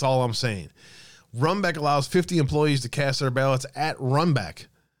case. That's all I'm saying. Runbeck allows 50 employees to cast their ballots at Runbeck.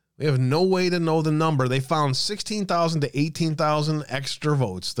 We have no way to know the number. They found 16,000 to 18,000 extra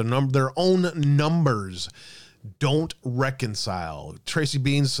votes. Their own numbers don't reconcile. Tracy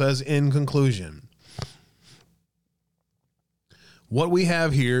Beans says in conclusion, what we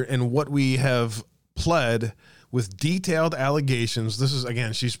have here and what we have pled with detailed allegations. This is,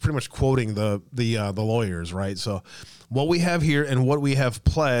 again, she's pretty much quoting the lawyers, right? So what we have here and what we have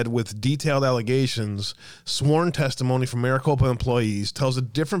pled with detailed allegations, sworn testimony from Maricopa employees, tells a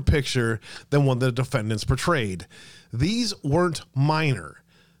different picture than what the defendants portrayed. These weren't minor.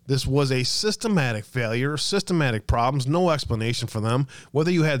 This was a systematic failure, systematic problems, no explanation for them.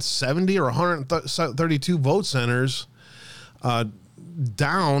 Whether you had 70 or 132 vote centers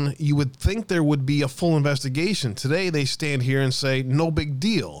down, you would think there would be a full investigation. Today, they stand here and say, no big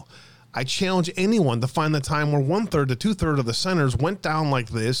deal. I challenge anyone to find the time where 1/3 to 2/3 of the centers went down like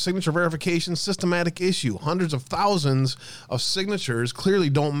this. Signature verification, systematic issue. Hundreds of thousands of signatures clearly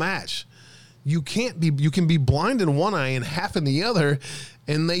don't match. You can be blind in one eye and half in the other,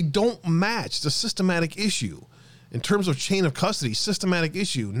 and they don't match. It's a systematic issue. In terms of chain of custody, systematic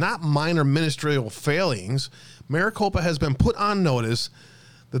issue, not minor ministerial failings. Maricopa has been put on notice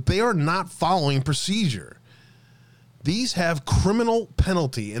that they are not following procedure. These have criminal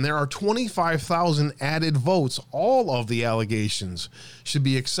penalty, and there are 25,000 added votes. All of the allegations should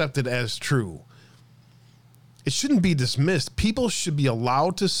be accepted as true. It shouldn't be dismissed. People should be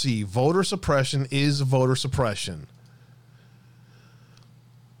allowed to see voter suppression is voter suppression.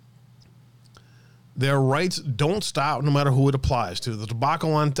 Their rights don't stop no matter who it applies to. The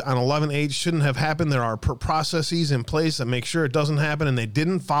debacle on 11/8 shouldn't have happened. There are processes in place that make sure it doesn't happen, and they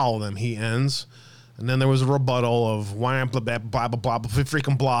didn't follow them, he ends. And then there was a rebuttal of why blah, blah, blah, blah, blah,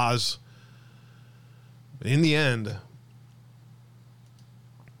 freaking blahs. In the end,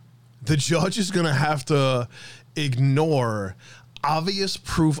 the judge is going to have to ignore obvious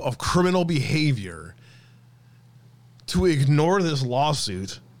proof of criminal behavior to ignore this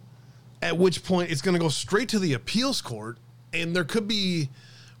lawsuit, at which point it's going to go straight to the appeals court, and there could be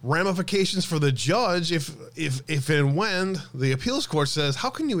ramifications for the judge if and when the appeals court says, how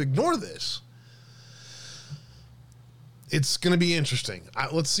can you ignore this? It's going to be interesting.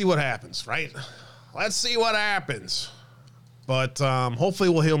 Let's see what happens, right? let's see what happens. But hopefully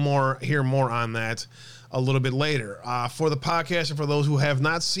we'll hear more on that a little bit later. For the podcast and for those who have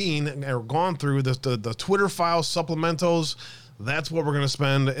not seen or gone through the Twitter Files supplementals, that's what we're going to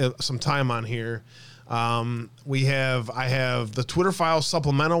spend some time on here. I have the Twitter Files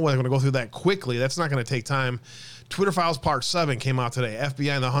supplemental. We're going to go through that quickly. That's not going to take time. Twitter Files Part 7 came out today.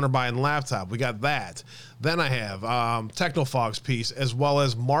 FBI and the Hunter Biden laptop. We got that. Then I have Technofog's piece, as well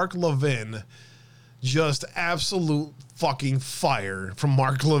as Mark Levin. Just absolute fucking fire from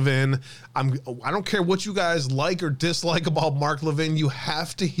Mark Levin. I don't care what you guys like or dislike about Mark Levin. You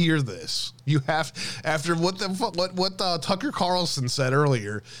have to hear this. You have, after what Tucker Carlson said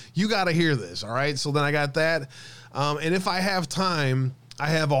earlier, you got to hear this. All right. So then I got that. And if I have time, I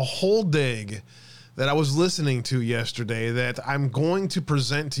have a whole dig that I was listening to yesterday that I'm going to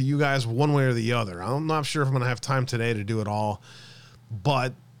present to you guys one way or the other. I'm not sure if I'm going to have time today to do it all,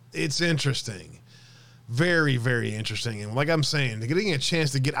 but it's interesting. Very, very interesting. And like I'm saying, getting a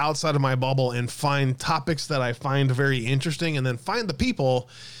chance to get outside of my bubble and find topics that I find very interesting, and then find the people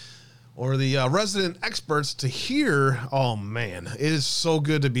or the resident experts to hear. Oh man, it is so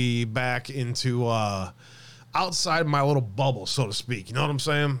good to be back into outside my little bubble, so to speak. You know what I'm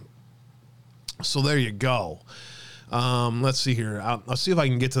saying? So there you go. Let's see here. I'll see if I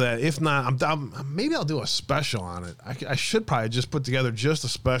can get to that. If not, maybe I'll do a special on it. I should probably just put together just a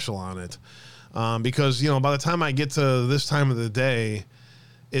special on it. Because, by the time I get to this time of the day,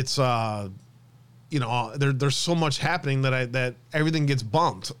 it's, there's so much happening that everything gets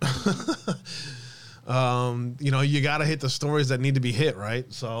bumped. You got to hit the stories that need to be hit, right?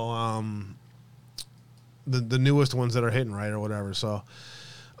 So, the newest ones that are hitting, right, or whatever. So,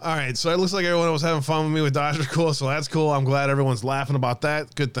 all right. So it looks like everyone was having fun with me with Dodger Cool. So that's cool. I'm glad everyone's laughing about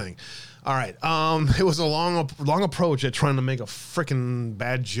that. Good thing. All right. It was a long approach at trying to make a freaking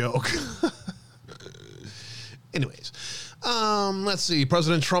bad joke. Anyways, let's see.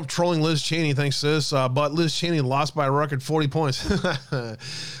 President Trump trolling Liz Cheney, thanks sis. But Liz Cheney lost by a record 40 points.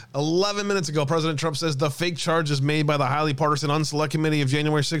 11 minutes ago, President Trump says the fake charges made by the highly partisan Unselect Committee of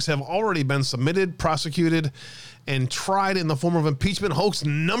January 6th have already been submitted, prosecuted, and tried in the form of impeachment hoax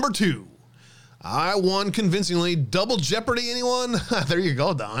number 2. I won convincingly. Double jeopardy, anyone? There you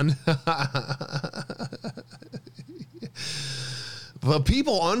go, Don. The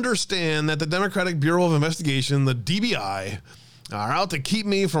people understand that the Democratic Bureau of Investigation, the DBI, are out to keep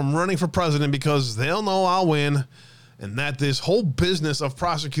me from running for president because they'll know I'll win, and that this whole business of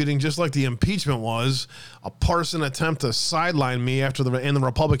prosecuting, just like the impeachment was, a partisan attempt to sideline me in the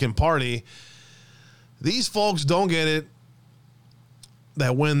Republican Party. These folks don't get it,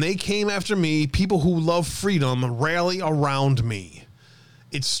 that when they came after me, people who love freedom rally around me.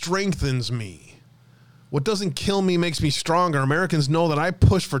 It strengthens me. What doesn't kill me makes me stronger. Americans know that I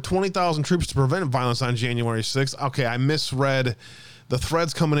pushed for 20,000 troops to prevent violence on January 6th. Okay, I misread. The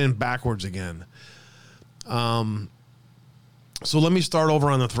thread's coming in backwards again. So let me start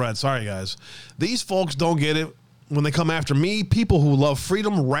over on the thread. Sorry, guys. These folks don't get it. When they come after me, people who love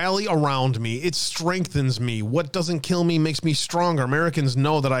freedom rally around me. It strengthens me. What doesn't kill me makes me stronger. Americans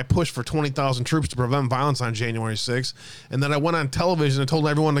know that I pushed for 20,000 troops to prevent violence on January 6th, and that I went on television and told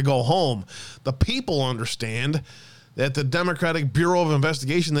everyone to go home. The people understand that the Democratic Bureau of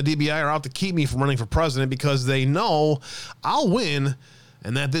Investigation, the DBI, are out to keep me from running for president because they know I'll win,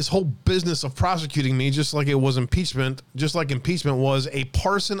 and that this whole business of prosecuting me, just like impeachment was a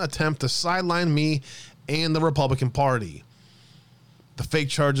partisan attempt to sideline me and the Republican Party. The fake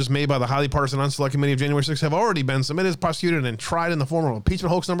charges made by the highly partisan Unselect Committee of January 6th have already been submitted, prosecuted, and tried in the form of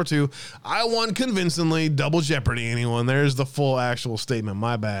impeachment hoax number 2. I won convincingly. Double jeopardy, anyone? There's the full actual statement.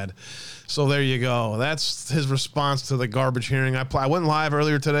 My bad. So there you go. That's his response to the garbage hearing. I went live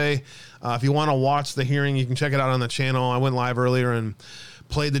earlier today. If you want to watch the hearing, you can check it out on the channel. I went live earlier and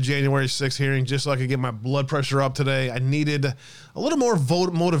played the January 6th hearing just so I could get my blood pressure up today. I needed a little more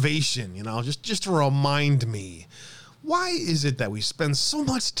motivation, just to remind me. Why is it that we spend so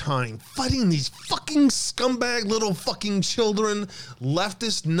much time fighting these fucking scumbag little fucking children,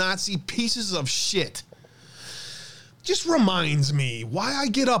 leftist Nazi pieces of shit? Just reminds me why I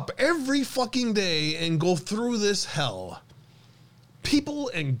get up every fucking day and go through this hell. People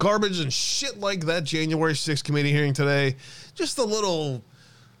and garbage and shit like that January 6th committee hearing today, just a little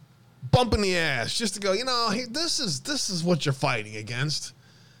bump in the ass just to go, hey, this is what you're fighting against.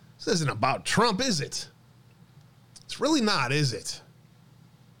 This isn't about Trump, is it? It's really not, is it?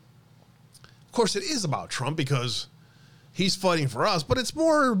 Of course, it is about Trump because he's fighting for us, but it's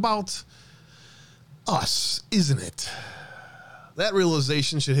more about us, isn't it? That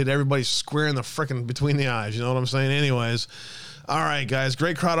realization should hit everybody square in the frickin' between the eyes. You know what I'm saying? Anyways, All right, guys,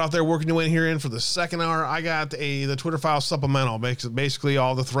 great crowd out there working your way here in for the second hour. I got the Twitter file supplemental, basically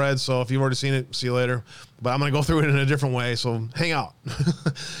all the threads. So if you've already seen it, see you later. But I'm going to go through it in a different way, so hang out.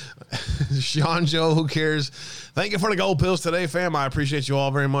 Sean Joe, who cares? Thank you for the gold pills today, fam. I appreciate you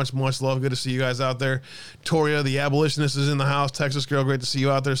all very much. Much love. Good to see you guys out there. Toria, the abolitionist, is in the house. Texas girl, great to see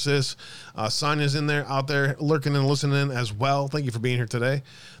you out there, sis. Sonia's out there lurking and listening as well. Thank you for being here today.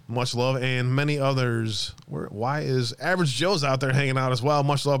 Much love, and many others. Why is Average Joe's out there hanging out as well?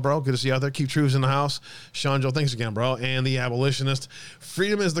 Much love, bro. Good to see you out there. Keep Trues in the house. Sean Joe, thanks again, bro. And the abolitionist.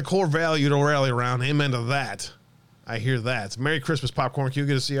 Freedom is the core value to rally around. Amen to that. I hear that. Merry Christmas, Popcorn Q.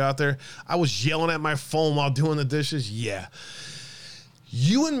 Good to see you out there. I was yelling at my phone while doing the dishes. Yeah.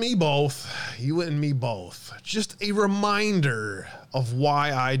 You and me both. Just a reminder of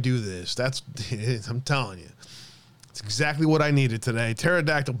why I do this. I'm telling you. It's exactly what I needed today.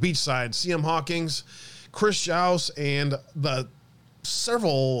 Pterodactyl, Beachside, CM Hawkins, Chris Jouse, and the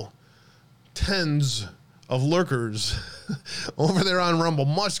several tens of lurkers over there on Rumble.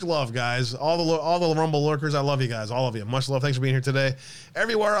 Much love, guys. All the Rumble lurkers, I love you guys. All of you. Much love. Thanks for being here today.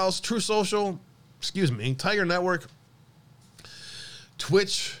 Everywhere else, True Social, Tiger Network,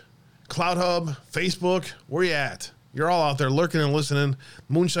 Twitch, Cloud Hub, Facebook, where you at? You're all out there lurking and listening.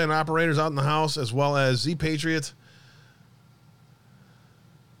 Moonshine Operators out in the house, as well as Z Patriot.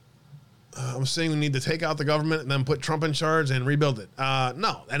 I'm saying we need to take out the government and then put Trump in charge and rebuild it.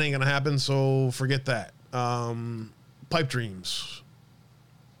 No, that ain't going to happen, so forget that. Pipe dreams.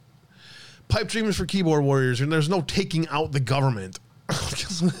 Pipe dreams for keyboard warriors, and there's no taking out the government.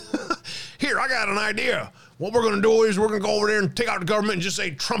 Here, I got an idea. What we're going to do is we're going to go over there and take out the government and just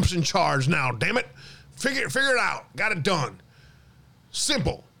say Trump's in charge now, damn it. Figure it out. Got it done.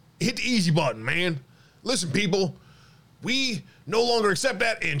 Simple. Hit the easy button, man. Listen, people. We no longer accept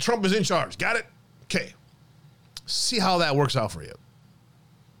that, and Trump is in charge. Got it? Okay. See how that works out for you.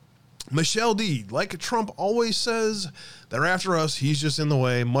 Michelle D, like Trump always says, they're after us. He's just in the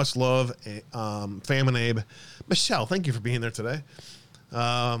way. Much love, Fam and Abe. Michelle, thank you for being there today.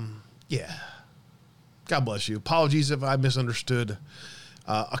 Yeah. God bless you. Apologies if I misunderstood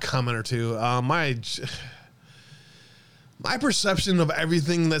a comment or two. My perception of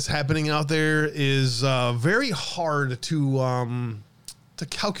everything that's happening out there is very hard to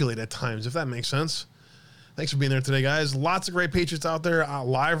calculate at times, if that makes sense. Thanks for being there today, guys. Lots of great Patriots out there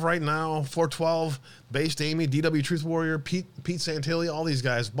live right now. 412, Based Amy, DW Truth Warrior, Pete Santilli, all these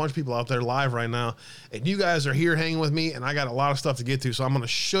guys. A bunch of people out there live right now. And you guys are here hanging with me, and I got a lot of stuff to get to, so I'm going to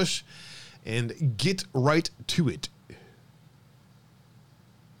shush and get right to it. Let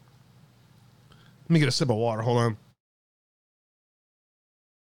me get a sip of water. Hold on.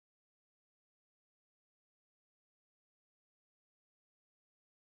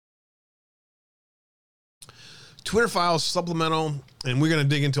 Twitter files supplemental, and we're going to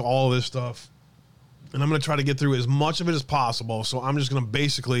dig into all of this stuff. And I'm going to try to get through as much of it as possible. So I'm just going to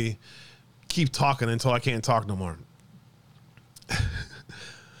basically keep talking until I can't talk no more.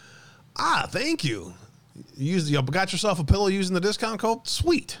 Thank you. You got yourself a pillow using the discount code?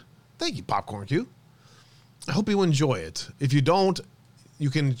 Sweet. Thank you, Popcorn Q. I hope you enjoy it. If you don't, you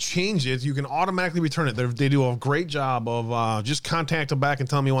can change it. You can automatically return it. They do a great job of just contact them back and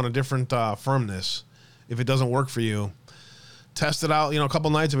tell them you want a different firmness. If it doesn't work for you, test it out, a couple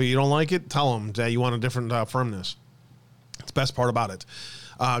nights of it. You don't like it, tell them that you want a different firmness. It's the best part about it.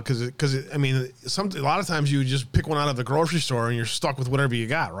 Because a lot of times you just pick one out of the grocery store and you're stuck with whatever you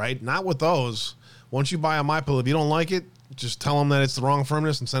got, right? Not with those. Once you buy a MyPillow, if you don't like it, just tell them that it's the wrong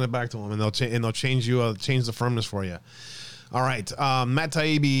firmness and send it back to them, and they'll change the firmness for you. All right, Matt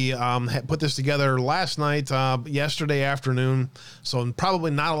Taibbi put this together last night, yesterday afternoon, so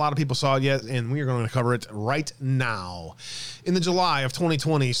probably not a lot of people saw it yet, and we are going to cover it right now. In the July of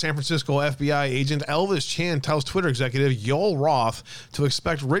 2020, San Francisco FBI agent Elvis Chan tells Twitter executive Yoel Roth to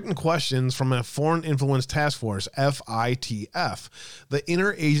expect written questions from a Foreign Influence Task Force, FITF, the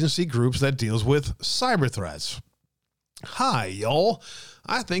interagency groups that deals with cyber threats. Hi, Yoel.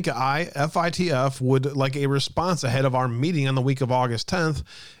 I think FITF would like a response ahead of our meeting on the week of August 10th.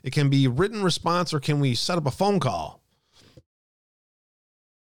 It can be written response, or can we set up a phone call?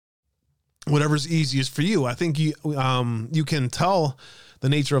 Whatever's easiest for you. I think you can tell the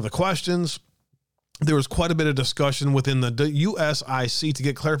nature of the questions. There was quite a bit of discussion within the USIC to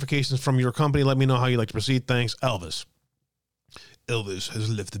get clarifications from your company. Let me know how you'd like to proceed. Thanks, Elvis. Elvis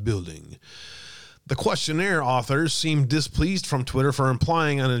has left the building. The questionnaire authors seemed displeased from Twitter for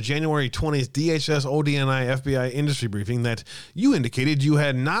implying on a January 20th DHS ODNI FBI industry briefing that you indicated you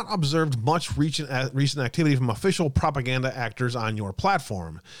had not observed much recent activity from official propaganda actors on your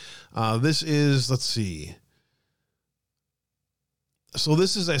platform. This is, let's see. So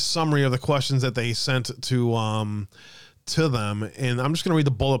this is a summary of the questions that they sent to them, and I'm just going to read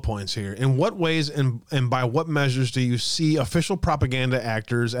the bullet points here. In what ways and by what measures do you see official propaganda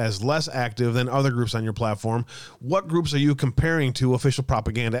actors as less active than other groups on your platform? What groups are you comparing to official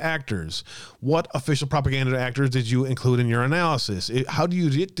propaganda actors? What official propaganda actors did you include in your analysis? How do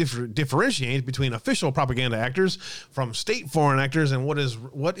you differentiate between official propaganda actors from state foreign actors, and what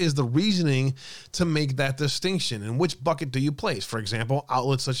is the reasoning to make that distinction? And which bucket do you place? For example,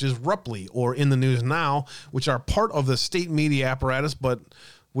 outlets such as Rupley or In the News Now, which are part of the state media apparatus, but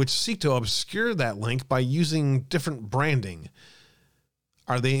which seek to obscure that link by using different branding.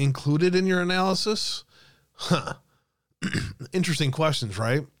 Are they included in your analysis? Interesting questions,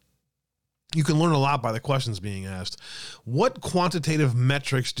 right? You can learn a lot by the questions being asked. What quantitative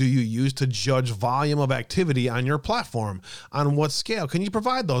metrics do you use to judge volume of activity on your platform? On what scale? Can you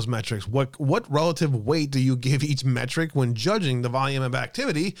provide those metrics? What relative weight do you give each metric when judging the volume of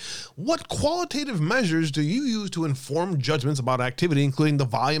activity? What qualitative measures do you use to inform judgments about activity, including the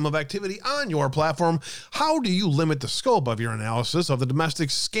volume of activity on your platform? How do you limit the scope of your analysis of the domestic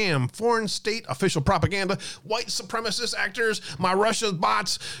scam, foreign state official propaganda, white supremacist actors, my Russia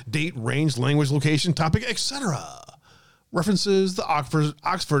bots, date, range, language, location, topic, etc.? References the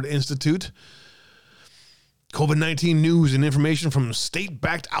Oxford Institute. COVID-19 news and information from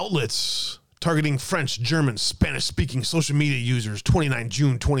state-backed outlets targeting French, German, Spanish-speaking social media users, 29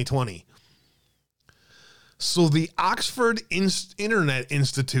 June 2020. So the Oxford Internet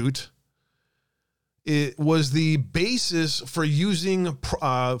Institute, it was the basis for using,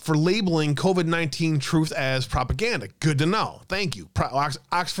 for labeling COVID-19 truth as propaganda. Good to know. Thank you.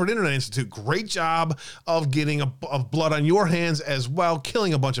 Oxford Internet Institute. Great job of getting of blood on your hands as well,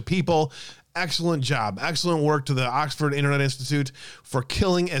 killing a bunch of people. Excellent job. Excellent work to the Oxford Internet Institute for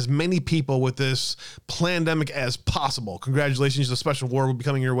killing as many people with this pandemic as possible. Congratulations. A special award will be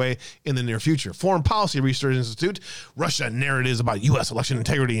coming your way in the near future. Foreign Policy Research Institute. Russia narratives about U.S. election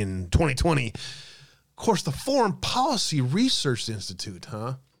integrity in 2020. Of course, the Foreign Policy Research Institute,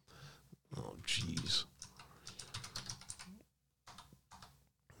 huh? Oh, jeez.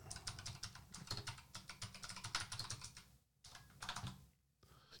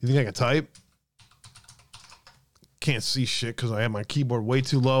 You think I can type? Can't see shit because I have my keyboard way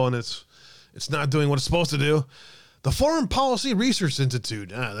too low and it's not doing what it's supposed to do. The Foreign Policy Research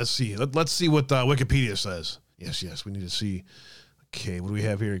Institute. Let's see. Let's see what Wikipedia says. Yes, we need to see. Okay, what do we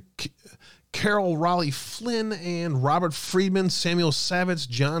have here? Carol Raleigh Flynn and Robert Friedman, Samuel Savitz,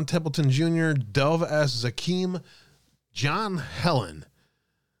 John Templeton Jr., Dove S. Zakim, John Helen.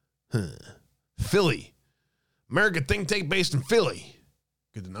 Philly. American think tank based in Philly.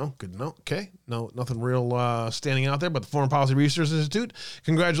 Good to know. Okay. No, nothing real standing out there, but the Foreign Policy Research Institute,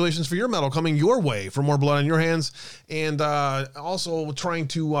 congratulations for your medal coming your way for more blood on your hands, and also trying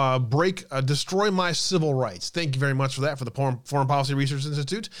to destroy my civil rights. Thank you very much for that, for the Foreign Policy Research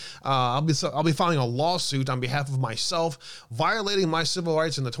Institute. I'll be filing a lawsuit on behalf of myself, violating my civil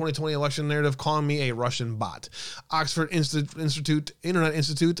rights in the 2020 election narrative, calling me a Russian bot. Oxford Internet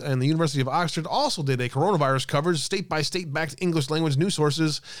Institute and the University of Oxford also did a coronavirus coverage, state-by-state backed English language news sources,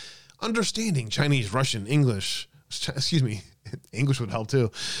 understanding Chinese, Russian, English would help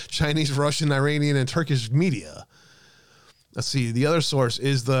too. Chinese, Russian, Iranian, and Turkish media. Let's see. The other source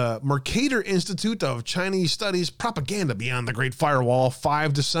is the Mercator Institute of Chinese Studies, Propaganda Beyond the Great Firewall,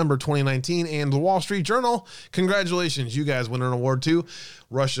 5 December 2019, and the Wall Street Journal. Congratulations. You guys win an award too.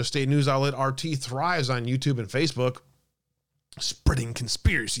 Russia state news outlet RT thrives on YouTube and Facebook, spreading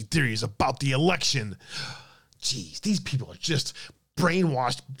conspiracy theories about the election. Jeez, these people are just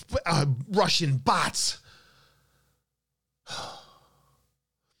brainwashed Russian bots.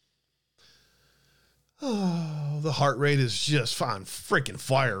 Oh, the heart rate is just on freaking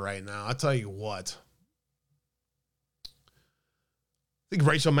fire right now. I'll tell you what. Think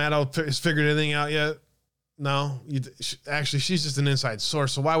Rachel Maddow has figured anything out yet? No. Actually, she's just an inside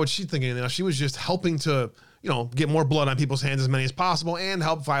source. So why would she think anything else? She was just helping to, get more blood on people's hands, as many as possible, and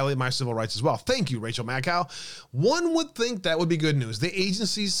help violate my civil rights as well. Thank you, Rachel Maddow. One would think that would be good news. The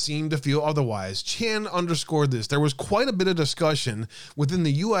agencies seem to feel otherwise. Chan underscored this. There was quite a bit of discussion within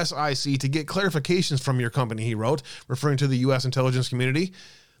the USIC to get clarifications from your company, he wrote, referring to the U.S. intelligence community.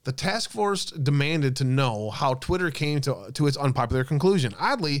 The task force demanded to know how Twitter came to its unpopular conclusion.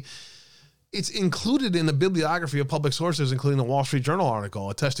 Oddly, it's included in the bibliography of public sources, including the Wall Street Journal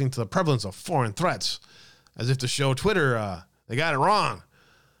article, attesting to the prevalence of foreign threats. As if to show Twitter, they got it wrong.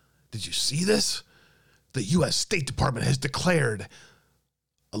 Did you see this? The U.S. State Department has declared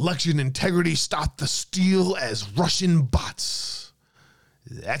election integrity stop the steal as Russian bots.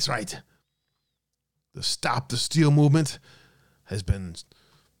 That's right. The Stop the Steal movement has been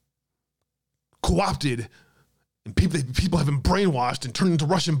co-opted and people have been brainwashed and turned into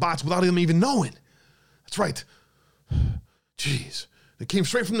Russian bots without them even knowing. That's right. Jeez. It came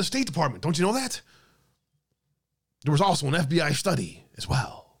straight from the State Department. Don't you know that? There was also an FBI study as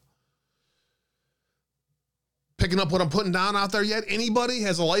well. Picking up what I'm putting down out there yet? Anybody?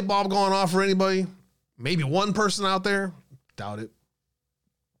 Has a light bulb going off for anybody? Maybe one person out there? Doubt it.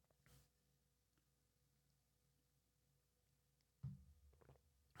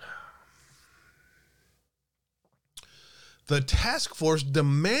 The task force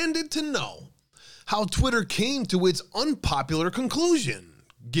demanded to know how Twitter came to its unpopular conclusion,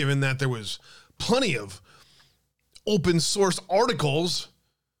 given that there was plenty of open source articles.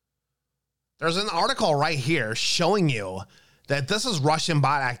 There's an article right here showing you that this is Russian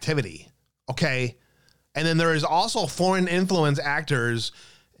bot activity, okay? And then there is also foreign influence actors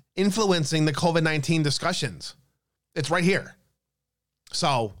influencing the COVID-19 discussions. It's right here.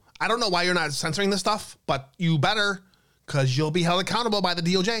 So I don't know why you're not censoring this stuff, but you better, because you'll be held accountable by the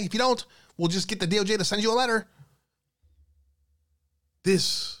DOJ. If you don't, we'll just get the DOJ to send you a letter.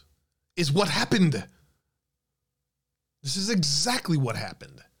 This is what happened. This is exactly what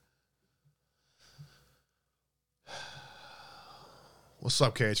happened. What's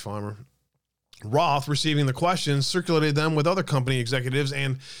up, KH Farmer? Roth, receiving the questions, circulated them with other company executives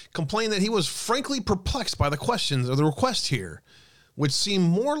and complained that he was frankly perplexed by the questions or the request here, which seemed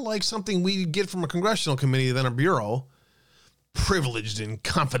more like something we'd get from a congressional committee than a bureau. Privileged and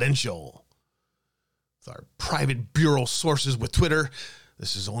confidential. With our private bureau sources with Twitter,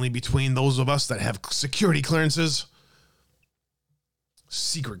 this is only between those of us that have security clearances.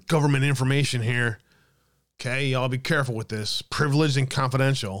 Secret government information here. Okay, y'all be careful with this. Privileged and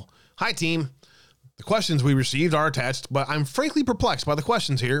confidential. Hi, team. The questions we received are attached, but I'm frankly perplexed by the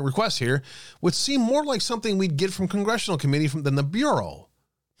requests here, which seem more like something we'd get from congressional committee than the bureau.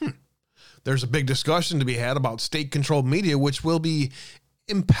 There's a big discussion to be had about state-controlled media, which will be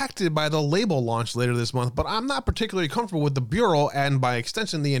impacted by the label launch later this month, but I'm not particularly comfortable with the Bureau and, by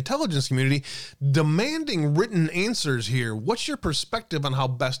extension, the intelligence community demanding written answers here. What's your perspective on how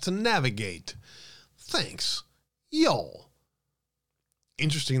best to navigate? Thanks. Yo.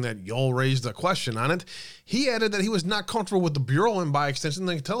 Interesting that Yol raised a question on it. He added that he was not comfortable with the Bureau and, by extension,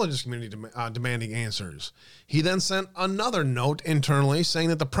 the intelligence community demanding answers. He then sent another note internally saying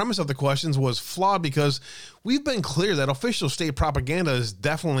that the premise of the questions was flawed because we've been clear that official state propaganda is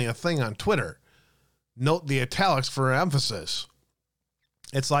definitely a thing on Twitter. Note the italics for emphasis.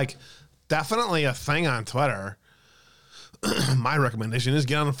 It's like, definitely a thing on Twitter. My recommendation is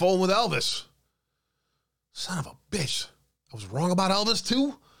get on the phone with Elvis. Son of a bitch. I was wrong about Elvis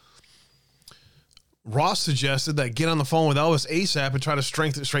too? Ross suggested that get on the phone with Elvis ASAP and try to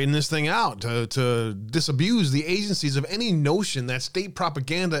straighten this thing out, to disabuse the agencies of any notion that state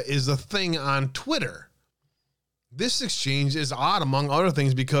propaganda is a thing on Twitter. This exchange is odd, among other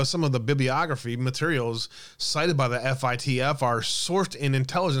things, because some of the bibliography materials cited by the FITF are sourced in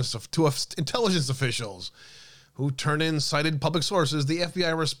intelligence officials who turned in cited public sources. The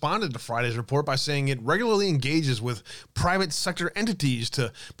FBI responded to Friday's report by saying it regularly engages with private sector entities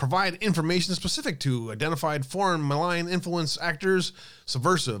to provide information specific to identified foreign malign influence actors,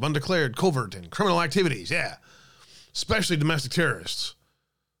 subversive, undeclared, covert, and criminal activities. Yeah, especially domestic terrorists.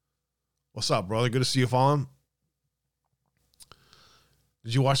 What's up, brother? Good to see you following.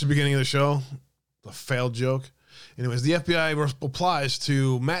 Did you watch the beginning of the show? The failed joke? Anyways, the FBI replies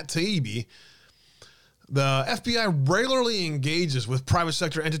to Matt Taibbi. The FBI regularly engages with private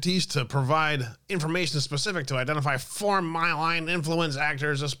sector entities to provide information specific to identify foreign malign influence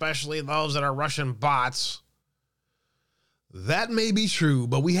actors, especially those that are Russian bots. That may be true,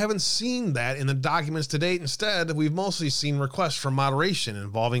 but we haven't seen that in the documents to date. Instead, we've mostly seen requests for moderation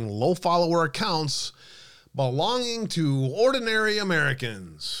involving low follower accounts belonging to ordinary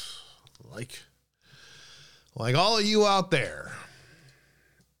Americans. Like all of you out there.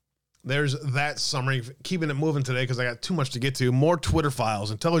 There's that summary. Keeping it moving today because I got too much to get to. More Twitter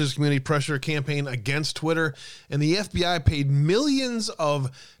files. Intelligence community pressure campaign against Twitter. And the FBI paid millions of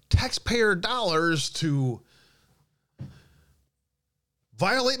taxpayer dollars to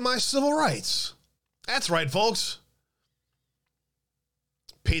violate my civil rights. That's right, folks.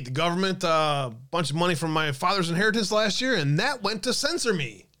 Paid the government a bunch of money from my father's inheritance last year, and that went to censor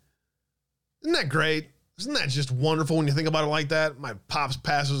me. Isn't that great? Isn't that just wonderful when you think about it like that? My pops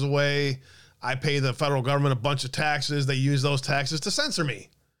passes away. I pay the federal government a bunch of taxes. They use those taxes to censor me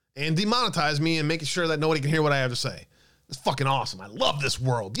and demonetize me and make sure that nobody can hear what I have to say. It's fucking awesome. I love this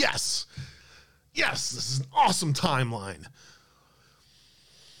world. Yes. Yes, this is an awesome timeline.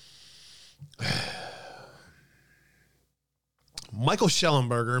 Michael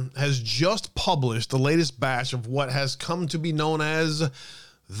Schellenberger has just published the latest batch of what has come to be known as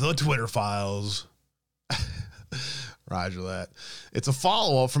the Twitter Files. Roger that. It's a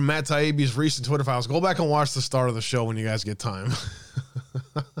follow-up from Matt Taibbi's recent Twitter Files. Go back and watch the start of the show when you guys get time.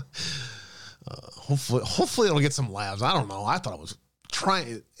 Hopefully it'll get some laughs. I don't know. I thought it was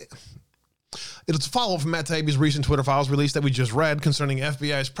trying. It's a follow-up from Matt Taibbi's recent Twitter Files release that we just read concerning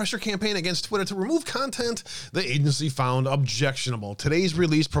FBI's pressure campaign against Twitter to remove content the agency found objectionable. Today's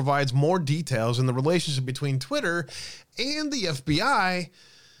release provides more details in the relationship between Twitter and the FBI,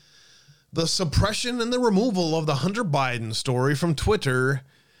 the suppression and the removal of the Hunter Biden story from Twitter,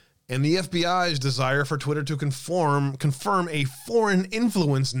 and the FBI's desire for Twitter to confirm a foreign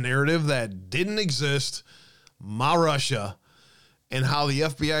influence narrative that didn't exist, Ma Russia, and how the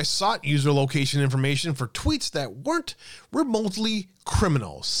FBI sought user location information for tweets that weren't remotely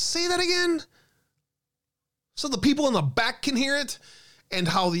criminal. Say that again, so the people in the back can hear it. And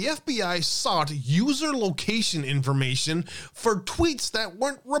how the FBI sought user location information for tweets that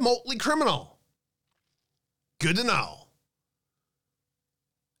weren't remotely criminal. Good to know.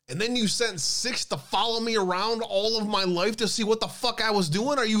 And then you sent 6 to follow me around all of my life to see what the fuck I was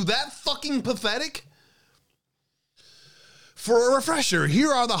doing? Are you that fucking pathetic? For a refresher,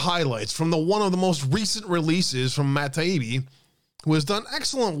 here are the highlights from one of the most recent releases from Matt Taibbi, who has done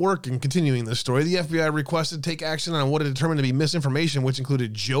excellent work in continuing this story. The FBI requested take action on what it determined to be misinformation, which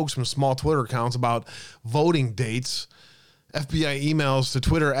included jokes from small Twitter accounts about voting dates, FBI emails to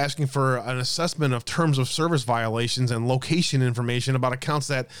Twitter asking for an assessment of terms of service violations and location information about accounts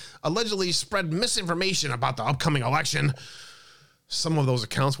that allegedly spread misinformation about the upcoming election. Some of those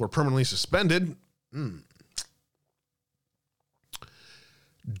accounts were permanently suspended.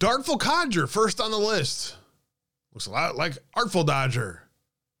 Dartful Codger, first on the list. Looks a lot like Artful Dodger.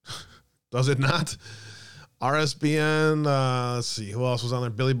 Does it not? RSBN, let's see, who else was on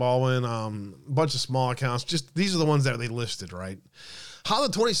there? Billy Baldwin, a bunch of small accounts. Just these are the ones that they listed, right? How the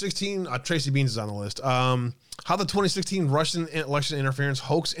 2016, Tracy Beans is on the list. How the 2016 Russian election interference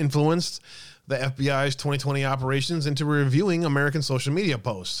hoax influenced the FBI's 2020 operations into reviewing American social media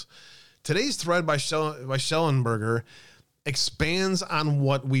posts. Today's thread by Schellenberger expands on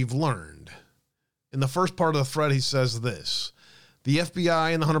what we've learned. In the first part of the thread, he says this: the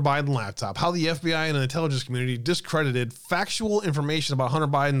FBI and the Hunter Biden laptop, how the FBI and the intelligence community discredited factual information about Hunter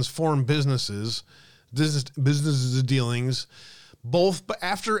Biden's foreign businesses dealings, both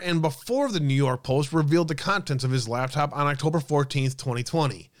after and before the New York Post revealed the contents of his laptop on October 14th,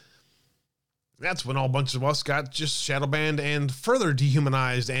 2020. That's when a bunch of us got just shadow banned and further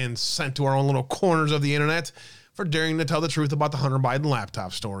dehumanized and sent to our own little corners of the internet for daring to tell the truth about the Hunter Biden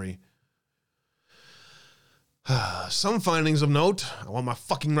laptop story. Some findings of note. I want my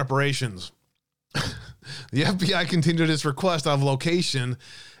fucking reparations. The FBI continued its request of location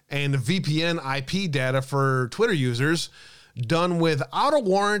and VPN IP data for Twitter users, done without a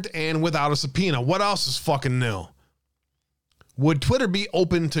warrant and without a subpoena. What else is fucking new? Would Twitter be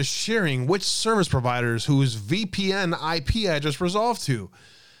open to sharing which service providers whose VPN IP address resolved to?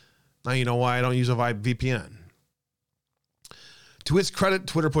 Now you know why I don't use a VPN. To its credit,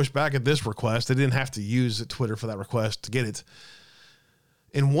 Twitter pushed back at this request. They didn't have to use Twitter for that request to get it.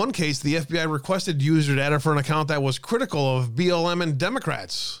 In one case, the FBI requested user data for an account that was critical of BLM and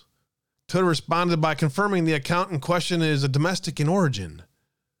Democrats. Twitter responded by confirming the account in question is a domestic in origin.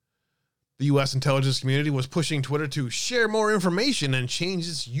 The U.S. intelligence community was pushing Twitter to share more information and change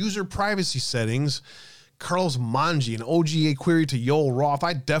its user privacy settings. Carlos Manji, an OGA query to Yoel Roth.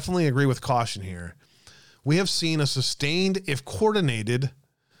 I definitely agree with caution here. We have seen a sustained, if coordinated,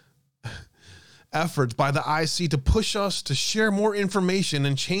 efforts by the IC to push us to share more information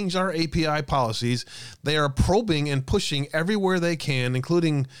and change our API policies. They are probing and pushing everywhere they can,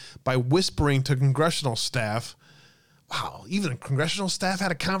 including by whispering to congressional staff. Wow, even a congressional staff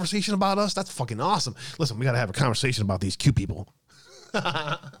had a conversation about us? That's fucking awesome. Listen, we got to have a conversation about these Q people.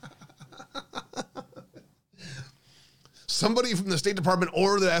 Somebody from the State Department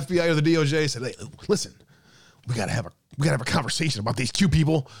or the FBI or the DOJ said, hey, listen, we gotta have a conversation about these Q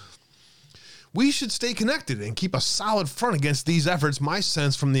people. We should stay connected and keep a solid front against these efforts. My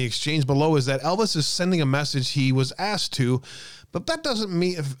sense from the exchange below is that Elvis is sending a message he was asked to, but that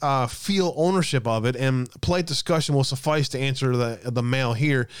doesn't feel ownership of it, and polite discussion will suffice to answer the mail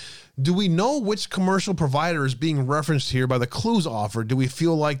here. Do we know which commercial provider is being referenced here by the clues offered? Do we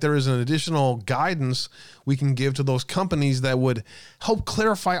feel like there is an additional guidance we can give to those companies that would help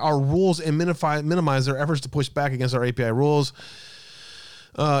clarify our rules and minimize their efforts to push back against our API rules?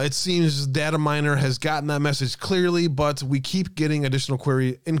 It seems data miner has gotten that message clearly, but we keep getting additional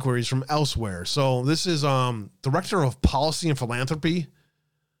inquiries from elsewhere. So this is Director of Policy and Philanthropy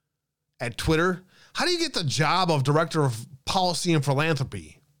at Twitter. How do you get the job of Director of Policy and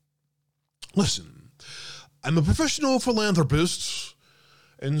Philanthropy? Listen, I'm a professional philanthropist,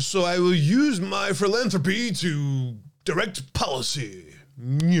 and so I will use my philanthropy to direct policy.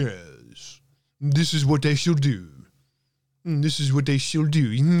 Yes, this is what I shall do. This is what I shall do.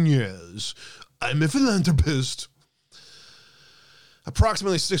 Yes, I'm a philanthropist.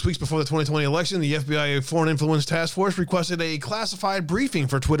 Approximately 6 weeks before the 2020 election, the FBI Foreign Influence Task Force requested a classified briefing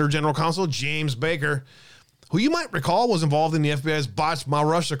for Twitter General Counsel James Baker, who you might recall was involved in the FBI's botched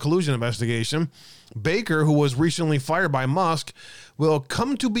Russia collusion investigation. Baker, who was recently fired by Musk, will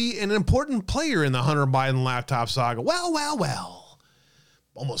come to be an important player in the Hunter Biden laptop saga. Well.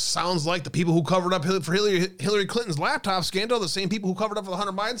 Almost sounds like the people who covered up for Hillary Clinton's laptop scandal, the same people who covered up for the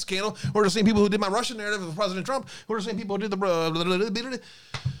Hunter Biden scandal, or the same people who did my Russian narrative of President Trump, or the same people who did the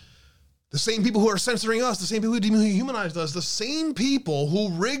same people who are censoring us, the same people who dehumanized us, the same people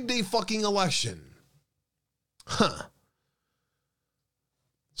who rigged a fucking election.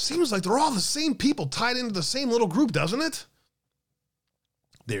 Seems like they're all the same people tied into the same little group, doesn't it?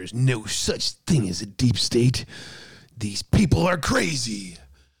 There's no such thing as a deep state. These people are crazy.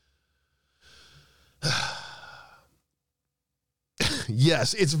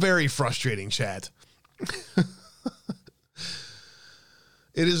 Yes, it's very frustrating, chat.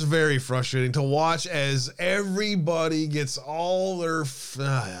 It is very frustrating to watch as everybody gets all their...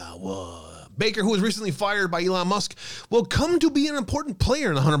 Baker, who was recently fired by Elon Musk, will come to be an important player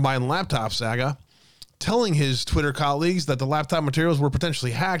in the Hunter Biden laptop saga, telling his Twitter colleagues that the laptop materials were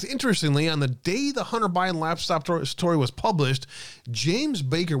potentially hacked. Interestingly, on the day the Hunter Biden laptop story was published, James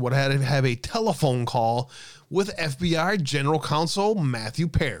Baker would have a telephone call with FBI General Counsel Matthew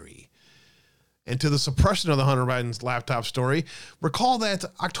Perry. And to the suppression of the Hunter Biden's laptop story, recall that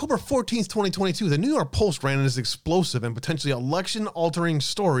October 14th, 2022, the New York Post ran this explosive and potentially election-altering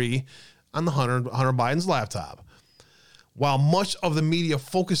story on the Hunter Biden's laptop. While much of the media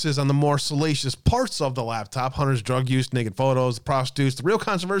focuses on the more salacious parts of the laptop, Hunter's drug use, naked photos, prostitutes, the real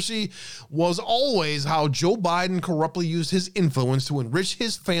controversy was always how Joe Biden corruptly used his influence to enrich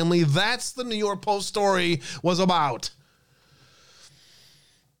his family. That's the New York Post story was about.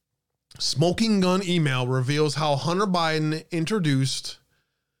 Smoking gun email reveals how Hunter Biden introduced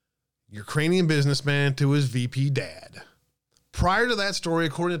Ukrainian businessman to his VP dad. Prior to that story,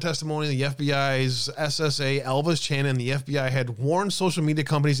 according to testimony, the FBI's SSA, Elvis Chan, and the FBI had warned social media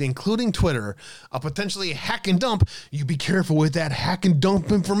companies, including Twitter, of potentially hack and dump. You be careful with that hack and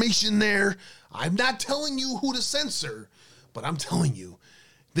dump information there. I'm not telling you who to censor, but I'm telling you,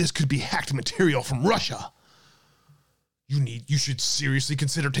 this could be hacked material from Russia. You should seriously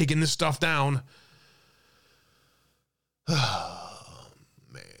consider taking this stuff down.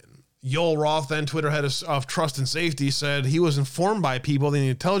 Yoel Roth, then Twitter head of trust and safety, said he was informed by people in the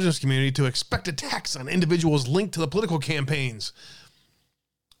intelligence community to expect attacks on individuals linked to the political campaigns.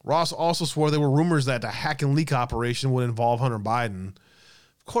 Ross also swore there were rumors that the hack and leak operation would involve Hunter Biden.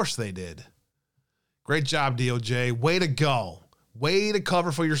 Of course they did. Great job, DOJ. Way to go. Way to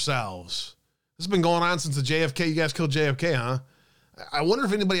cover for yourselves. This has been going on since the JFK. You guys killed JFK, huh? I wonder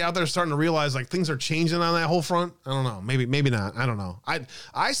if anybody out there is starting to realize like things are changing on that whole front. I don't know. Maybe not. I don't know.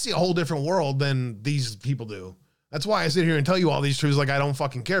 I see a whole different world than these people do. That's why I sit here and tell you all these truths like I don't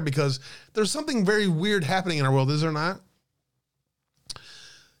fucking care, because there's something very weird happening in our world, is there not?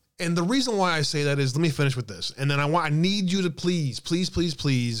 And the reason why I say that is, let me finish with this. And then I need you to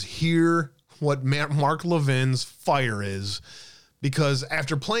please hear what Mark Levin's fire is. Because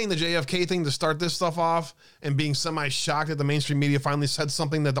after playing the JFK thing to start this stuff off and being semi-shocked that the mainstream media finally said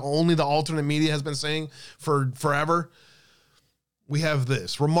something that only the alternate media has been saying for forever, we have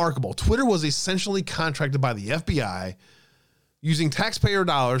this. Remarkable. Twitter was essentially contracted by the FBI using taxpayer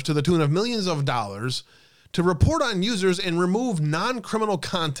dollars to the tune of millions of dollars to report on users and remove non-criminal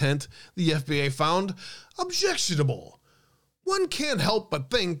content the FBI found objectionable. One can't help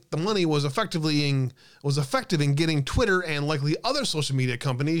but think the money was effective in getting Twitter and likely other social media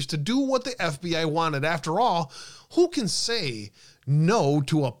companies to do what the FBI wanted. After all, who can say no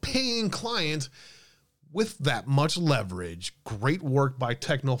to a paying client with that much leverage? Great work by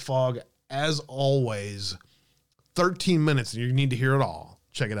Technofog, as always. 13 minutes, and you need to hear it all.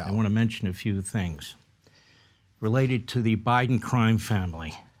 Check it out. I want to mention a few things related to the Biden crime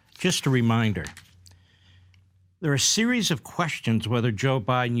family. Just a reminder. There are a series of questions whether Joe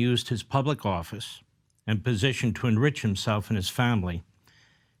Biden used his public office and position to enrich himself and his family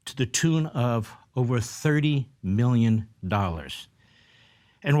to the tune of over $30 million.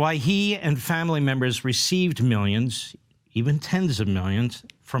 and why he and family members received millions, even tens of millions,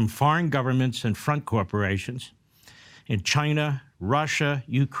 from foreign governments and front corporations in China, Russia,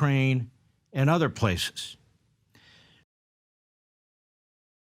 Ukraine, and other places.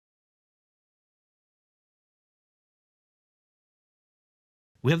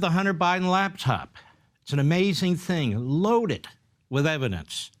 We have the Hunter Biden laptop. It's an amazing thing, loaded with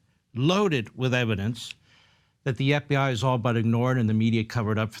evidence that the FBI has all but ignored and the media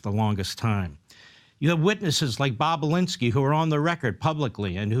covered up for the longest time. You have witnesses like Bob Alinsky, who are on the record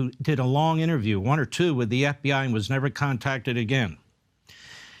publicly and who did a long interview, one or two, with the FBI and was never contacted again.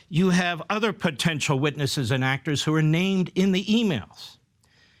 You have other potential witnesses and actors who are named in the emails.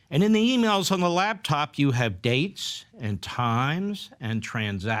 And in the emails on the laptop, you have dates and times and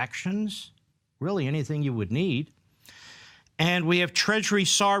transactions, really anything you would need. And we have Treasury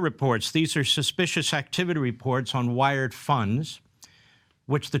SAR reports. These are suspicious activity reports on wired funds,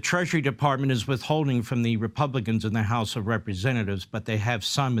 which the Treasury Department is withholding from the Republicans in the House of Representatives, but they have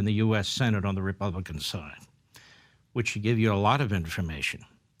some in the U.S. Senate on the Republican side, which should give you a lot of information.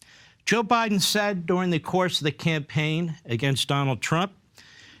 Joe Biden said during the course of the campaign against Donald Trump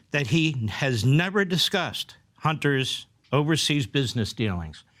that he has never discussed Hunter's overseas business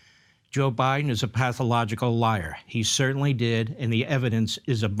dealings. Joe Biden is a pathological liar. He certainly did, and the evidence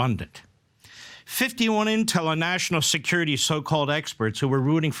is abundant. 51 intel and national security so-called experts who were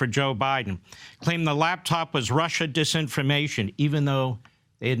rooting for Joe Biden claimed the laptop was Russia disinformation, even though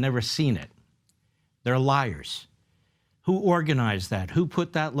they had never seen it. They're liars. Who organized that? Who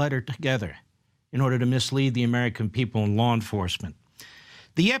put that letter together in order to mislead the American people and law enforcement?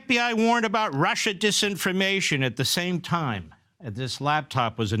 The FBI warned about Russia disinformation at the same time this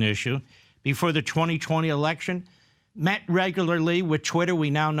laptop was an issue before the 2020 election, met regularly with Twitter.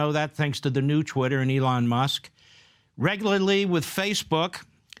 We now know that thanks to the new Twitter and Elon Musk. Regularly with Facebook.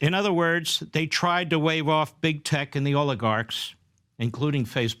 In other words, they tried to wave off big tech and the oligarchs, including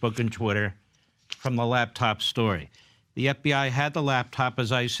Facebook and Twitter, from the laptop story. The FBI had the laptop,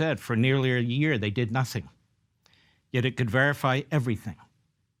 as I said, for nearly a year. They did nothing. Yet it could verify everything.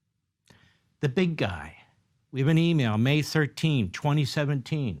 The big guy. We have an email, May 13,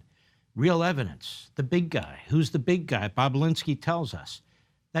 2017. Real evidence. The big guy. Who's the big guy? Bob Alinsky tells us.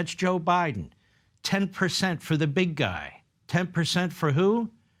 That's Joe Biden. 10% for the big guy. 10% for who?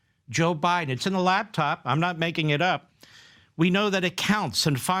 Joe Biden. It's in the laptop. I'm not making it up. We know that accounts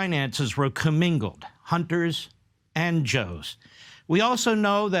and finances were commingled, Hunter's and Joe's. We also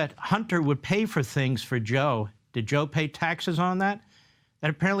know that Hunter would pay for things for Joe. Did Joe pay taxes on that?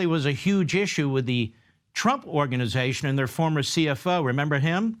 That apparently was a huge issue with the Trump organization and their former CFO. Remember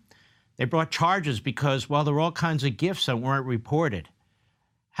him? They brought charges because, well, there were all kinds of gifts that weren't reported.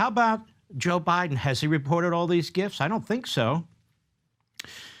 How about Joe Biden? Has he reported all these gifts? I don't think so.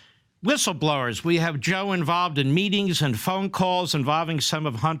 Whistleblowers. We have Joe involved in meetings and phone calls involving some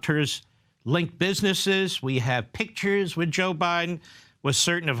of Hunter's linked businesses. We have pictures with Joe Biden with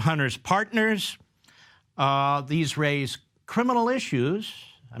certain of Hunter's partners. These raise criminal issues.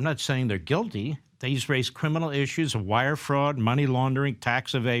 I'm not saying they're guilty. These raise criminal issues of wire fraud, money laundering,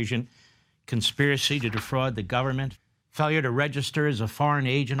 tax evasion, conspiracy to defraud the government, failure to register as a foreign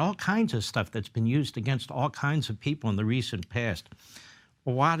agent, all kinds of stuff that's been used against all kinds of people in the recent past.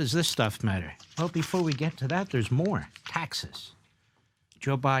 Well, why does this stuff matter? Well, before we get to that, there's more. Taxes.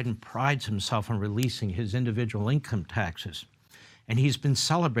 Joe Biden prides himself on releasing his individual income taxes, and he's been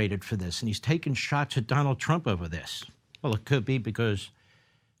celebrated for this, and he's taken shots at Donald Trump over this. Well, it could be because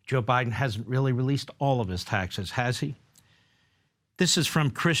Joe Biden hasn't really released all of his taxes, has he? This is from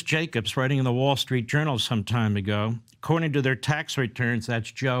Chris Jacobs, writing in the Wall Street Journal some time ago. According to their tax returns,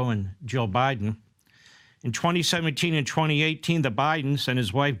 that's Joe and Jill Biden. In 2017 and 2018, the Bidens and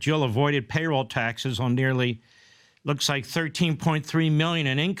his wife Jill avoided payroll taxes on nearly, looks like $13.3 million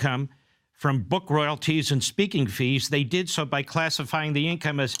in income from book royalties and speaking fees. They did so by classifying the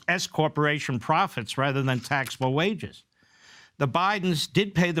income as S-corporation profits rather than taxable wages. The Bidens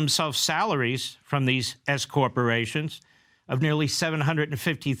did pay themselves salaries from these S-corporations of nearly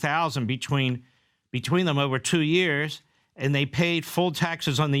 $750,000 between them over 2 years, and they paid full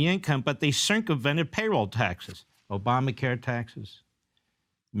taxes on the income, but they circumvented payroll taxes, Obamacare taxes,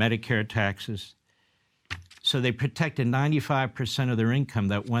 Medicare taxes. So they protected 95% of their income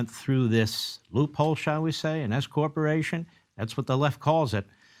that went through this loophole, shall we say, an S-corporation. That's what the left calls it.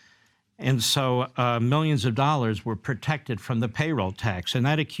 And so millions of dollars were protected from the payroll tax, and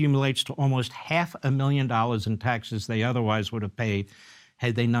that accumulates to almost $500,000 in taxes they otherwise would have paid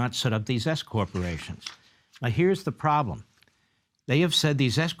had they not set up these S-corporations. Now, here's the problem. They have said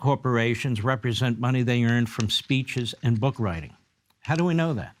these S-corporations represent money they earned from speeches and book writing. How do we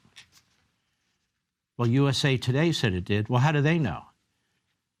know that? Well, USA Today said it did. Well, how do they know?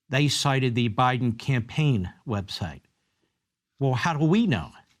 They cited the Biden campaign website. Well, how do we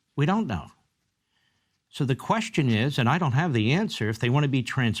know? We don't know. So the question is, and I don't have the answer, if they want to be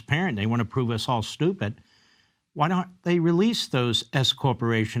transparent, they want to prove us all stupid, why don't they release those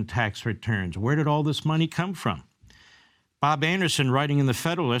S-corporation tax returns? Where did all this money come from? Bob Anderson, writing in The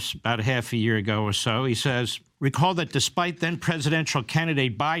Federalist about half a year ago or so, he says, recall that despite then presidential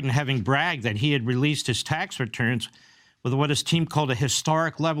candidate Biden having bragged that he had released his tax returns with what his team called a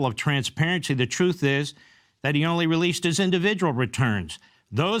historic level of transparency, the truth is that he only released his individual returns.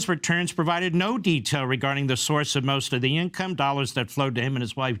 Those returns provided no detail regarding the source of most of the income, dollars that flowed to him and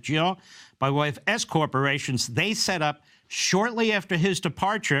his wife Jill, by way of S-corporations they set up shortly after his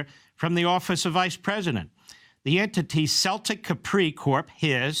departure from the office of vice president. The entities Celtic Capri Corp.,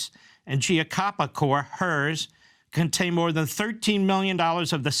 his, and Giacoppa Corp., hers, contain more than $13 million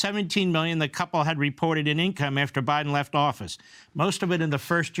of the $17 million the couple had reported in income after Biden left office, most of it in the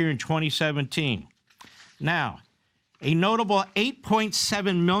first year in 2017. Now, a notable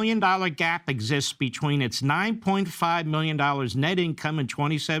 $8.7 million gap exists between its $9.5 million net income in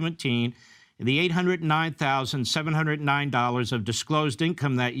 2017 and the $809,709 of disclosed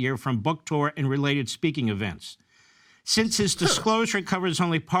income that year from book tour and related speaking events. Since his disclosure covers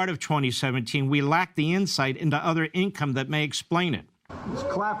only part of 2017, we lack the insight into other income that may explain it. Let's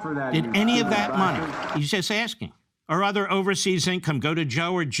clap for that. Did any of that money, he's just asking, or other overseas income go to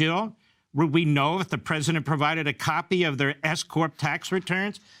Joe or Jill? Would we know if the president provided a copy of their S-corp tax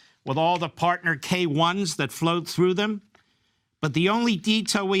returns with all the partner K-1s that flowed through them? But the only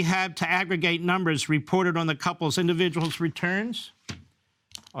detail we have to aggregate numbers reported on the couple's individuals' returns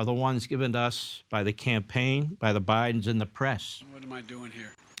are the ones given to us by the campaign, by the Bidens, and the press. What am I doing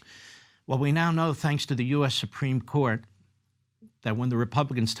here? Well, we now know, thanks to the U.S. Supreme Court, that when the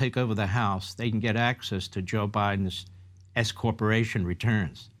Republicans take over the House, they can get access to Joe Biden's S-corporation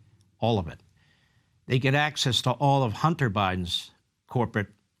returns. All of it. They get access to all of Hunter Biden's corporate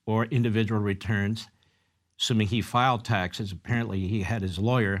or individual returns, assuming he filed taxes. Apparently, he had his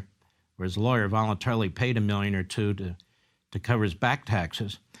lawyer, or his lawyer voluntarily paid $1 million or $2 million to cover his back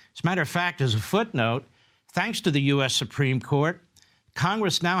taxes. As a matter of fact, as a footnote, thanks to the U.S. Supreme Court,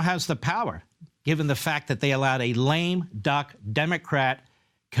 Congress now has the power, given the fact that they allowed a lame duck Democrat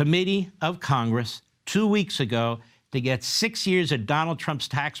committee of Congress 2 weeks ago to get 6 years of Donald Trump's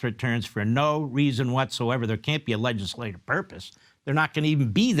tax returns for no reason whatsoever. There can't be a legislative purpose. They're not going to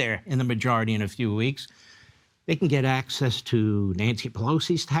even be there in the majority in a few weeks. They can get access to Nancy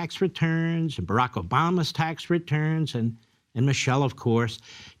Pelosi's tax returns, and Barack Obama's tax returns, and Michelle, of course,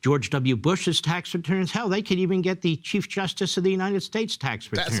 George W. Bush's tax returns. Hell, they could even get the Chief Justice of the United States tax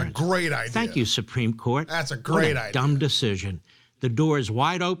returns. That's a great idea. Thank you, Supreme Court. That's a great idea. Dumb decision. The door is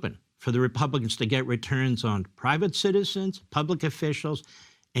wide open for the Republicans to get returns on private citizens, public officials,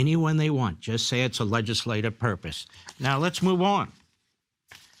 anyone they want. Just say it's a legislative purpose. Now, let's move on.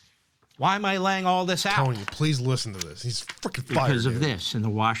 Why am I laying all this out? I'm telling you, please listen to this. He's freaking fired. Because of this in the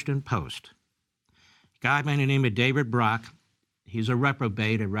Washington Post. A guy by the name of David Brock, he's a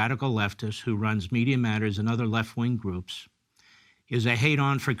reprobate, a radical leftist who runs Media Matters and other left-wing groups. He's a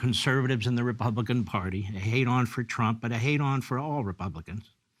hate-on for conservatives in the Republican Party, a hate-on for Trump, but a hate-on for all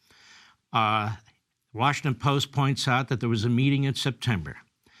Republicans. Washington Post points out that there was a meeting in September,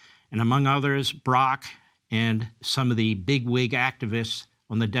 and among others, Brock and some of the bigwig activists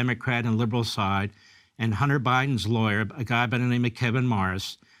on the Democrat and liberal side, and Hunter Biden's lawyer, a guy by the name of Kevin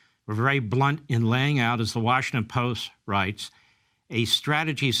Morris, were very blunt in laying out, as the Washington Post writes, a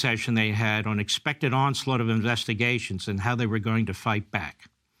strategy session they had on expected onslaught of investigations and how they were going to fight back.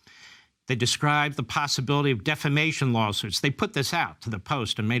 They described the possibility of defamation lawsuits. They put this out to the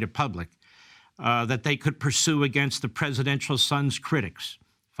Post and made it public, that they could pursue against the presidential son's critics,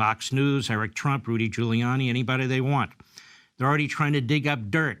 Fox News, Eric Trump, Rudy Giuliani, anybody they want. They're already trying to dig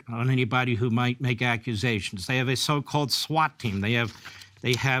up dirt on anybody who might make accusations. They have a so-called SWAT team. They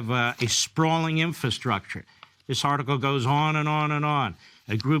have a sprawling infrastructure. This article goes on and on and on.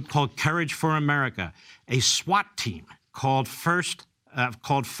 A group called Courage for America, a SWAT team called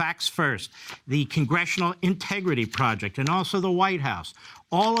Facts First, the Congressional Integrity Project, and also the White House.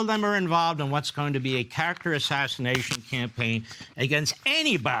 All of them are involved in what's going to be a character assassination campaign against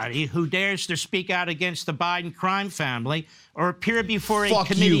anybody who dares to speak out against the Biden crime family or appear before a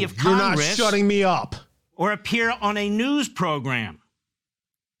committee of Congress. You're not shutting me up. Or appear on a news program.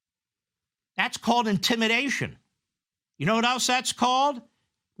 That's called intimidation. You know what else that's called?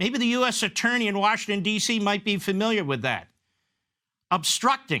 Maybe the U.S. Attorney in Washington, D.C. might be familiar with that.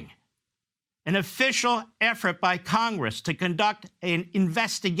 Obstructing. an official effort by Congress to conduct an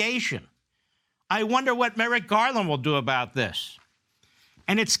investigation. I wonder what Merrick Garland will do about this.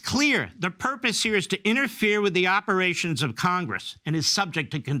 And it's clear the purpose here is to interfere with the operations of Congress and is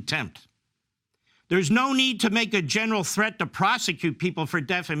subject to contempt. There's no need to make a general threat to prosecute people for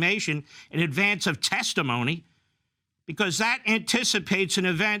defamation in advance of testimony, because that anticipates an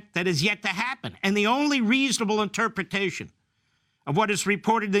event that is yet to happen. And the only reasonable interpretation of what is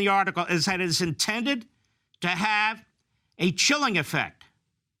reported in the article is that it is intended to have a chilling effect,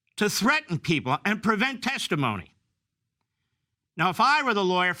 to threaten people and prevent testimony. Now, if I were the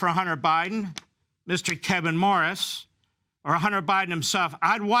lawyer for Hunter Biden, Mr. Kevin Morris, or Hunter Biden himself,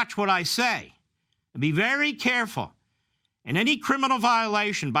 I'd watch what I say and be very careful. And any criminal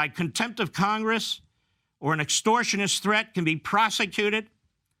violation by contempt of Congress or an extortionist threat can be prosecuted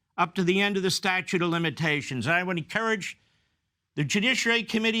up to the end of the statute of limitations. And I would encourage the Judiciary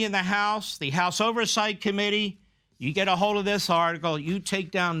Committee in the House, the House Oversight Committee, you get a hold of this article, you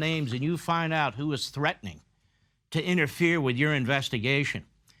take down names, and you find out who is threatening to interfere with your investigation,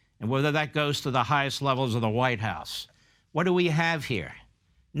 and whether that goes to the highest levels of the White House. What do we have here?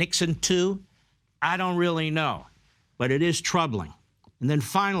 Nixon 2? I don't really know, but it is troubling. And then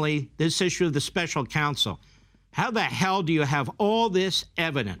finally, this issue of the special counsel. How the hell do you have all this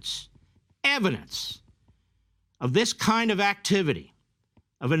evidence of this kind of activity,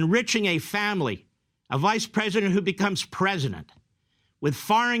 of enriching a family, a vice president who becomes president, with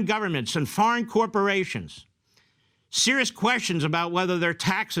foreign governments and foreign corporations, serious questions about whether their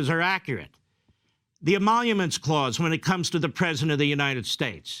taxes are accurate, the emoluments clause when it comes to the President of the United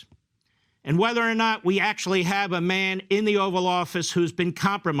States, and whether or not we actually have a man in the Oval Office who's been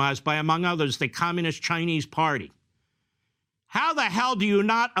compromised by, among others, the Communist Chinese Party. How the hell do you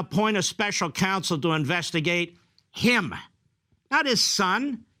not appoint a special counsel to investigate him? Not his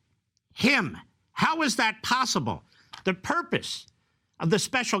son, him. How is that possible? The purpose of the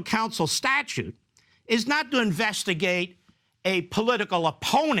special counsel statute is not to investigate a political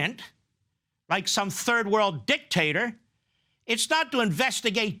opponent like some third world dictator. It's not to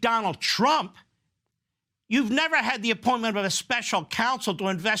investigate Donald Trump. You've never had the appointment of a special counsel to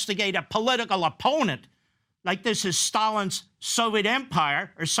investigate a political opponent like this is Stalin's Soviet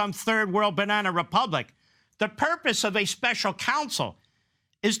Empire or some third world banana republic. The purpose of a special counsel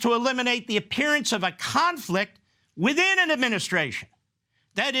is to eliminate the appearance of a conflict within an administration.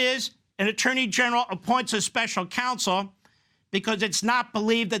 That is, an attorney general appoints a special counsel because it's not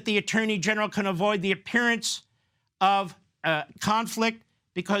believed that the attorney general can avoid the appearance of conflict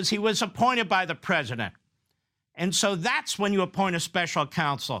because he was appointed by the president. And so that's when you appoint a special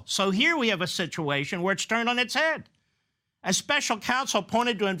counsel. So here we have a situation where it's turned on its head. A special counsel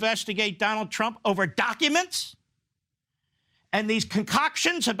appointed to investigate Donald Trump over documents and these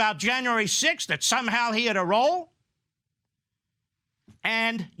concoctions about January 6th that somehow he had a role.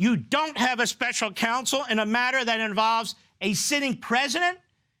 And you don't have a special counsel in a matter that involves a sitting president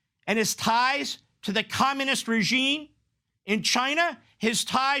and his ties to the communist regime in China, his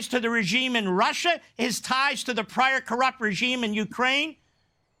ties to the regime in Russia, his ties to the prior corrupt regime in Ukraine,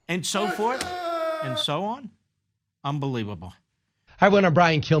 and so forth and so on. Unbelievable. Hi, everyone. I'm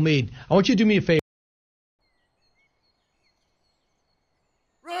Brian Kilmeade. I want you to do me a favor.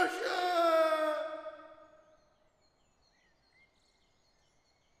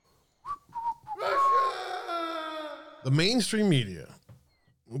 The mainstream media,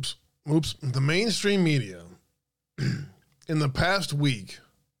 the mainstream media in the past week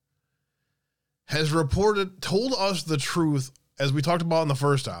has told us the truth, as we talked about in the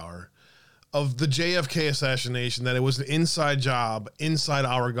first hour, of the JFK assassination, that it was an inside job inside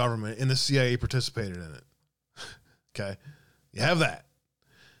our government and the CIA participated in it. Okay. You have that.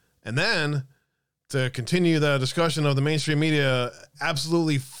 And then to continue the discussion of the mainstream media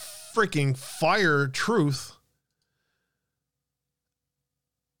absolutely freaking fire truth,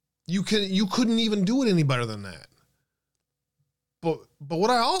 you couldn't even do it any better than that. But what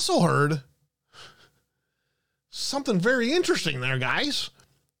I also heard, something very interesting there, guys.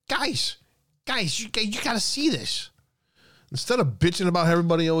 Guys, you got to see this. Instead of bitching about how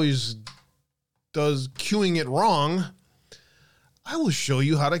everybody always does cueing it wrong, I will show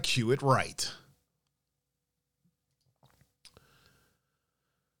you how to cue it right.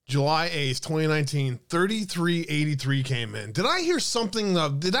 July 8th, 2019, 3383 came in. Did I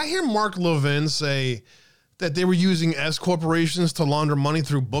hear Mark Levin say that they were using S corporations to launder money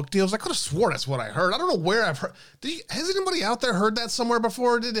through book deals? I could have swore that's what I heard. I don't know where I've heard. Has anybody out there heard that somewhere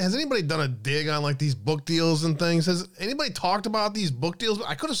before? Has anybody done a dig on like these book deals and things? Has anybody talked about these book deals?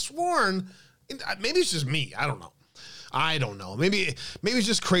 I could have sworn, maybe it's just me. I don't know. I don't know. Maybe it's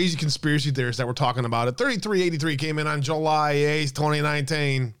just crazy conspiracy theorists that we're talking about it. 3383 came in on July 8th,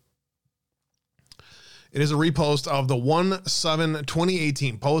 2019. It is a repost of the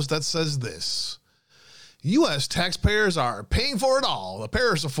 1/7/2018 post that says this. U.S. taxpayers are paying for it all. The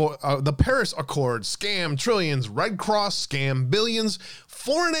Paris Accord scam trillions. Red Cross scam billions.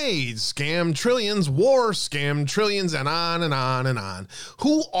 Foreign aid scam trillions. War scam trillions, and on and on and on.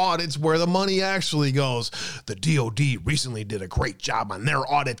 Who audits where the money actually goes? The DOD recently did a great job on their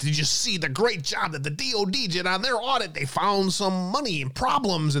audit. Did you see the great job that the DOD did on their audit? They found some money and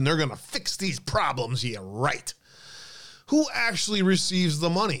problems, and they're going to fix these problems. Yeah, right. Who actually receives the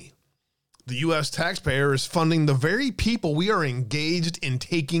money? The U.S. taxpayer is funding the very people we are engaged in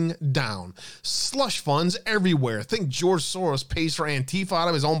taking down. Slush funds everywhere. Think George Soros pays for Antifa out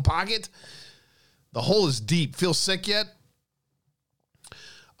of his own pocket? The hole is deep. Feel sick yet?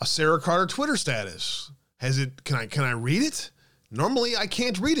 A Sarah Carter Twitter status. Can I read it? Normally I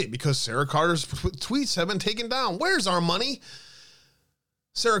can't read it because Sarah Carter's tweets have been taken down. Where's our money?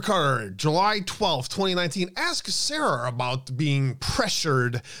 Sarah Carter, July 12th, 2019. Ask Sarah about being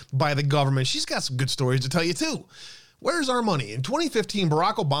pressured by the government. She's got some good stories to tell you, too. Where's our money? In 2015,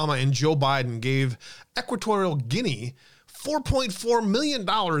 Barack Obama and Joe Biden gave Equatorial Guinea $4.4 million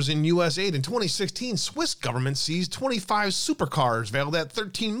in U.S. aid. In 2016, Swiss government seized 25 supercars valued at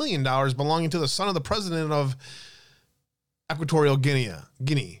 $13 million belonging to the son of the president of Equatorial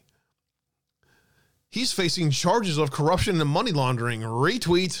Guinea. He's facing charges of corruption and money laundering.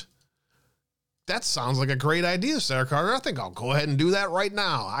 Retweet. That sounds like a great idea, Sarah Carter. I think I'll go ahead and do that right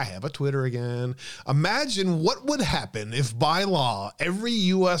now. I have a Twitter again. Imagine what would happen if by law, every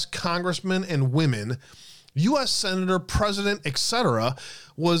U.S. congressman and women, U.S. senator, president, etc.,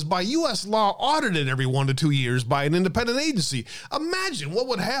 was by U.S. law audited every 1 to 2 years by an independent agency. Imagine what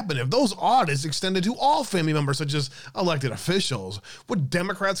would happen if those audits extended to all family members, such as elected officials. Would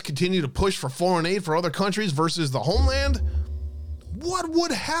Democrats continue to push for foreign aid for other countries versus the homeland? What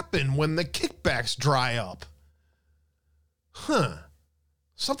would happen when the kickbacks dry up?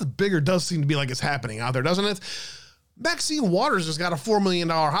 Something bigger does seem to be like it's happening out there, doesn't it? Maxine Waters has got a $4 million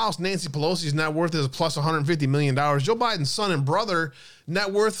house. Nancy Pelosi's net worth is plus $150 million. Joe Biden's son and brother,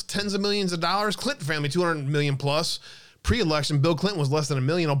 net worth tens of millions of dollars. Clinton family, $200 million plus. Pre-election, Bill Clinton was less than $1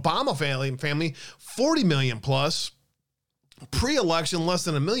 million. Obama family, $40 million plus. Pre-election, less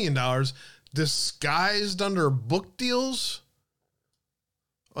than $1 million. Disguised under book deals,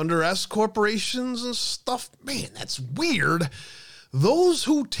 under S corporations and stuff. Man, that's weird. Those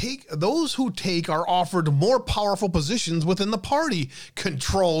who take are offered more powerful positions within the party.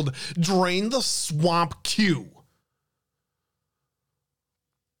 Controlled, drain the swamp Q.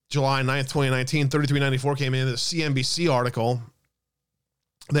 July 9th, 2019, 3394 came in. The CNBC article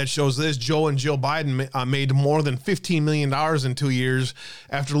that shows this. Joe and Jill Biden made more than $15 million in 2 years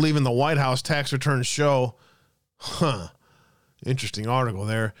after leaving the White House. Tax returns show. Interesting article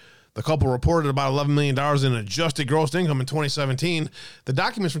there. The couple reported about $11 million in adjusted gross income in 2017. The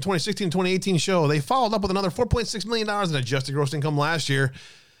documents from 2016 and 2018 show they followed up with another $4.6 million in adjusted gross income last year.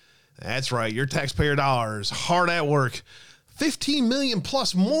 That's right, your taxpayer dollars hard at work. $15 million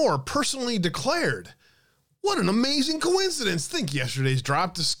plus more personally declared. What an amazing coincidence. Think yesterday's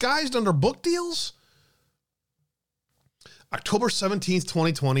drop disguised under book deals? October 17th,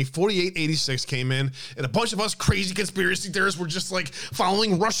 2020, 4886 came in, and a bunch of us crazy conspiracy theorists were just like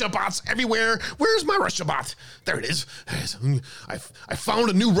following Russia bots everywhere. Where's my Russia bot? There it is. I found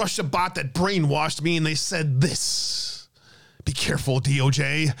a new Russia bot that brainwashed me, and they said this. Be careful,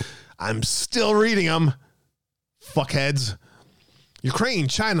 DOJ. I'm still reading them. Fuckheads. Ukraine,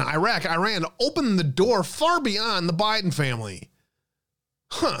 China, Iraq, Iran opened the door far beyond the Biden family.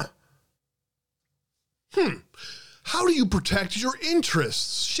 How do you protect your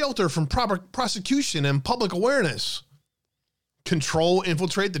interests? Shelter from prosecution and public awareness. Control,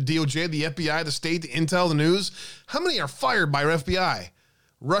 infiltrate the DOJ, the FBI, the state, the intel, the news. How many are fired by your FBI?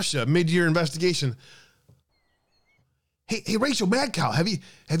 Russia, mid-year investigation. Hey, Rachel Madcow, have you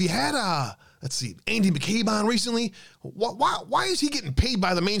had let's see, Andy McCabe on recently? Why is he getting paid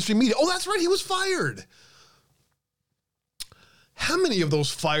by the mainstream media? Oh, that's right, he was fired. How many of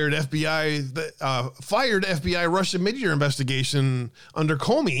those fired FBI Russia mid-year investigation under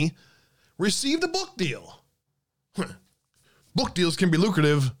Comey received a book deal? Book deals can be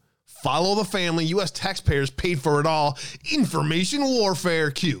lucrative. Follow the family. U.S. taxpayers paid for it all. Information warfare.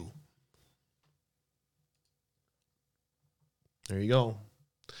 Q. There you go.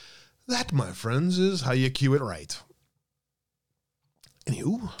 That, my friends, is how you cue it right.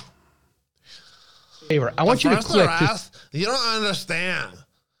 Anywho. I want you to click. You don't understand.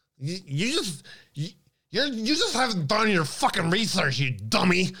 You You just haven't done your fucking research, you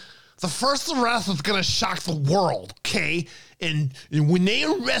dummy. The first arrest is gonna shock the world, okay? And when they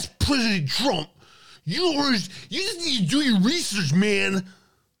arrest President Trump, you just need to do your research, man.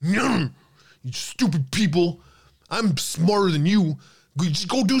 You stupid people. I'm smarter than you. Just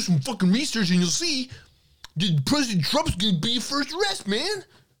go do some fucking research and you'll see President Trump's gonna be your first arrest, man.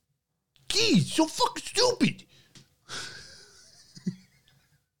 Geez, so fucking stupid.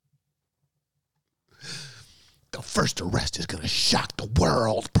 The first arrest is going to shock the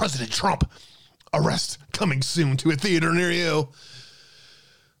world. President Trump arrest coming soon to a theater near you.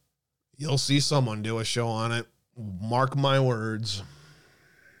 You'll see someone do a show on it. Mark my words.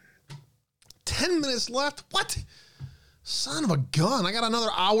 10 minutes left? What? Son of a gun. I got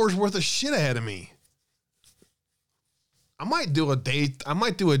another hour's worth of shit ahead of me. I might do a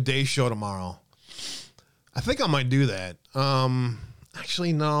day show tomorrow. I think I might do that.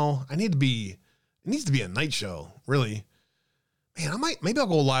 Actually, no. It needs to be a night show, really. Man, maybe I'll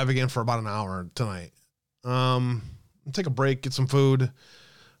go live again for about an hour tonight. Take a break, get some food,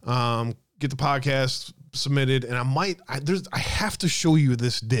 get the podcast submitted, and I have to show you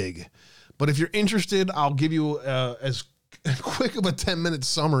this dig. But if you're interested, I'll give you as quick of a 10-minute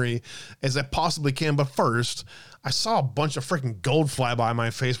summary as I possibly can. But first, I saw a bunch of freaking gold fly by my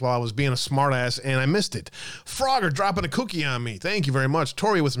face while I was being a smartass, and I missed it. Frogger dropping a cookie on me. Thank you very much.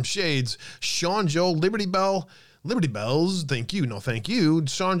 Tori with some shades. Sean Joe, Liberty Bells. Thank you. No, thank you.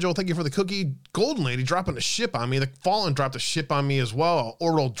 Sean Joe, thank you for the cookie. Golden Lady dropping a ship on me. The Fallen dropped a ship on me as well.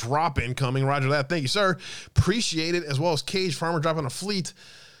 Orbital drop incoming. Roger that. Thank you, sir. Appreciate it. As well as Cage Farmer dropping a fleet.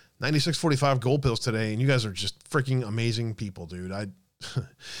 96.45 gold pills today, and you guys are just freaking amazing people, dude.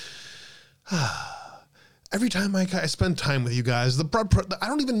 Every time I spend time with you guys, I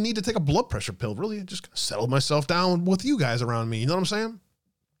don't even need to take a blood pressure pill, really. I just settle myself down with you guys around me. You know what I'm saying?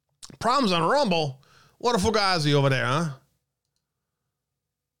 Problems on Rumble. What a fugazi over there, huh?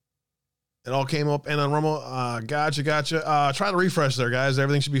 It all came up and on Rumble. Gotcha. Try to refresh there, guys.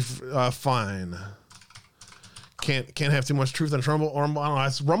 Everything should be fine. Can't have too much truth on Rumble. Or I don't know.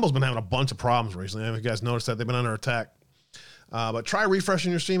 Rumble's been having a bunch of problems recently. I don't know if you guys noticed that. They've been under attack. But try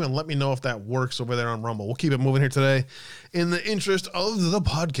refreshing your stream and let me know if that works over there on Rumble. We'll keep it moving here today in the interest of the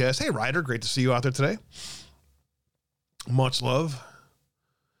podcast. Hey, Ryder, great to see you out there today. Much love.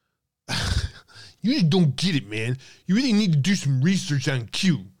 You just don't get it, man. You really need to do some research on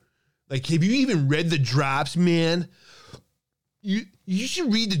Q. Like, have you even read the drops, man? You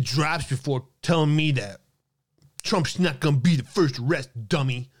should read the drops before telling me that Trump's not going to be the first arrest,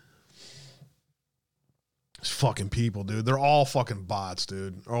 dummy. These fucking people, dude. They're all fucking bots,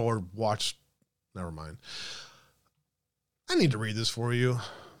 dude. Never mind. I need to read this for you.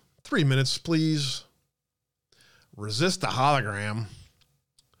 3 minutes, please. Resist the hologram.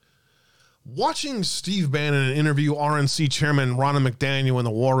 Watching Steve Bannon interview RNC chairman Ronna McDaniel in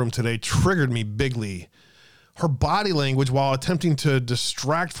the War Room today triggered me bigly. Her body language while attempting to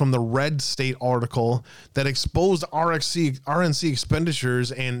distract from the Red State article that exposed RNC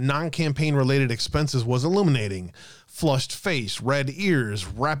expenditures and non-campaign related expenses was illuminating. Flushed face, red ears,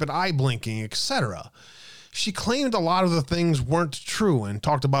 rapid eye blinking, etc. She claimed a lot of the things weren't true and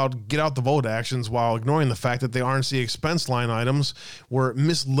talked about get out the vote actions while ignoring the fact that the RNC expense line items were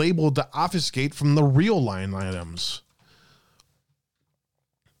mislabeled to obfuscate from the real line items.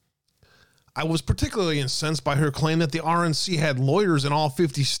 I was particularly incensed by her claim that the RNC had lawyers in all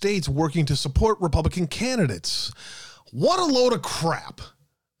 50 states working to support Republican candidates. What a load of crap.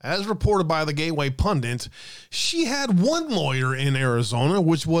 As reported by the Gateway Pundit, she had one lawyer in Arizona,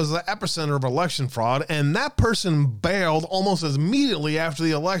 which was the epicenter of election fraud, and that person bailed almost immediately after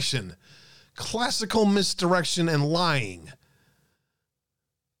the election. Classical misdirection and lying.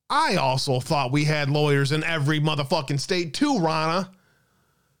 I also thought we had lawyers in every motherfucking state too, Ronna.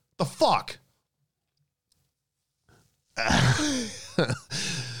 The fuck?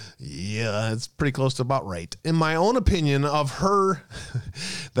 Yeah, it's pretty close to about right. In my own opinion of her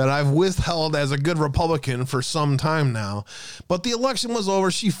that I've withheld as a good Republican for some time now, but the election was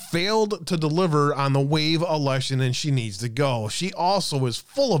over. She failed to deliver on the wave election and she needs to go. She also is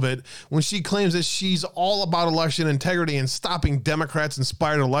full of it when she claims that she's all about election integrity and stopping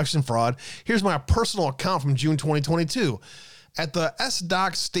Democrats-inspired election fraud. Here's my personal account from June 2022. At the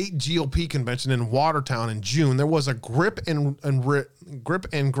SDOC State GOP convention in Watertown in June, there was a grip and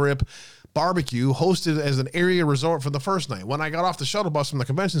grip barbecue hosted as an area resort for the first night. When I got off the shuttle bus from the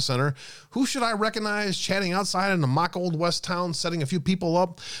convention center, who should I recognize chatting outside in the mock old West town, setting a few people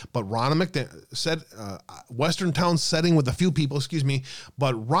up? But Ronna McDaniel said, Western town setting with a few people,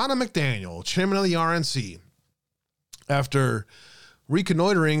 but Ronna McDaniel, chairman of the RNC, after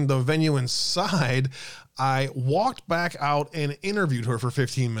reconnoitering the venue inside, I walked back out and interviewed her for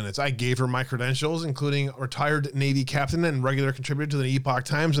 15 minutes. I gave her my credentials, including retired Navy captain and regular contributor to the Epoch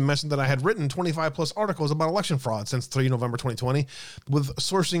Times, and mentioned that I had written 25 plus articles about election fraud since 3 November 2020 with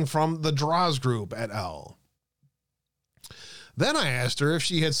sourcing from the Draws Group et al. Then I asked her if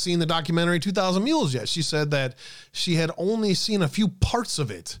she had seen the documentary 2,000 Mules yet. She said that she had only seen a few parts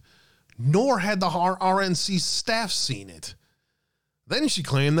of it, nor had the RNC staff seen it. Then she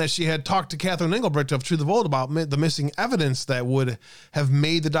claimed that she had talked to Catherine Engelbrecht of True the Vote about the missing evidence that would have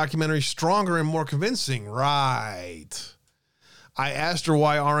made the documentary stronger and more convincing. Right. I asked her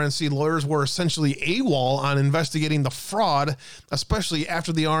why RNC lawyers were essentially AWOL on investigating the fraud, especially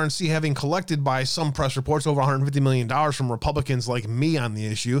after the RNC having collected, by some press reports, over $150 million from Republicans like me on the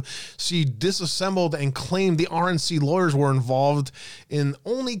issue. She disassembled and claimed the RNC lawyers were involved in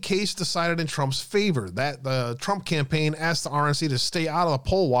only case decided in Trump's favor. That the Trump campaign asked the RNC to stay out of the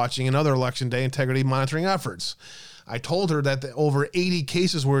poll watching and other election day integrity monitoring efforts. I told her that over 80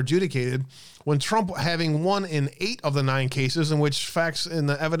 cases were adjudicated, when Trump having won in 8 of the 9 cases in which facts and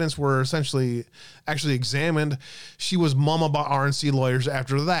the evidence were actually examined. She was mum about RNC lawyers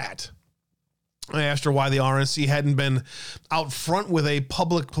after that. I asked her why the RNC hadn't been out front with a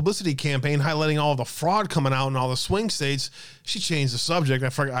public publicity campaign highlighting all of the fraud coming out in all the swing states. She changed the subject.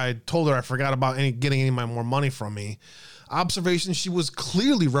 I told her I forgot about getting any more money from me. Observation: she was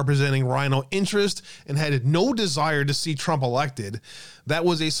clearly representing Rhino interest and had no desire to see Trump elected. That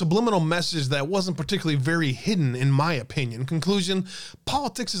was a subliminal message that wasn't particularly very hidden, in my opinion. Conclusion: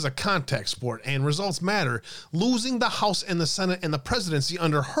 politics is a contact sport and results matter. Losing the House and the Senate and the presidency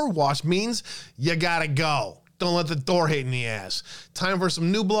under her watch means you gotta go. Don't let the door hate in the ass. Time for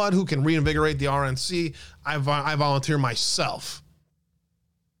some new blood who can reinvigorate the RNC. I volunteer myself.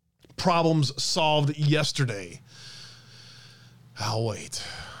 Problems solved yesterday. I'll wait.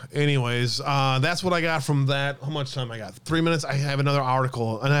 Anyways, that's what I got from that. How much time I got? 3 minutes. I have another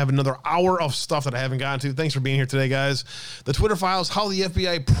article, and I have another hour of stuff that I haven't gotten to. Thanks for being here today, guys. The Twitter files: how the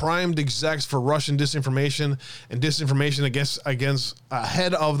FBI primed execs for Russian disinformation and disinformation against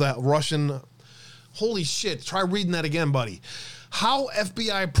ahead of the Russian. Holy shit! Try reading that again, buddy. How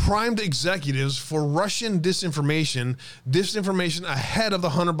FBI primed executives for Russian disinformation ahead of the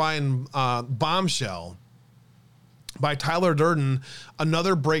Hunter Biden bombshell, by Tyler Durden.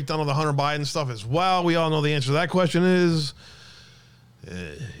 Another breakdown of the Hunter Biden stuff as well. We all know the answer to that question is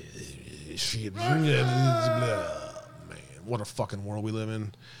man, what a fucking world we live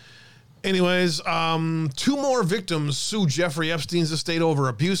in. Anyways, 2 more victims sue Jeffrey Epstein's estate over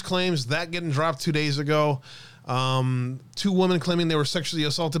abuse claims. That getting dropped 2 days ago. 2 women claiming they were sexually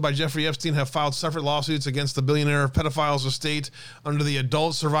assaulted by Jeffrey Epstein have filed separate lawsuits against the billionaire pedophile's estate under the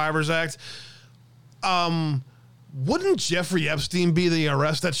Adult Survivors Act. Wouldn't Jeffrey Epstein be the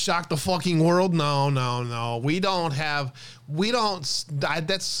arrest that shocked the fucking world? No. I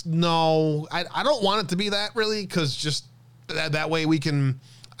don't want it to be that, really, because just that way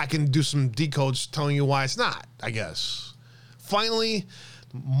I can do some decodes telling you why it's not, I guess. Finally,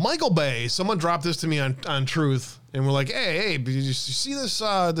 Michael Bay, someone dropped this to me on Truth, and we're like, hey, did you see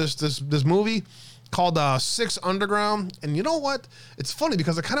this movie called 6 Underground? And you know what? It's funny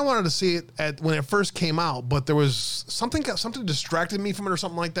because I kind of wanted to see it when it first came out, but there was something distracted me from it or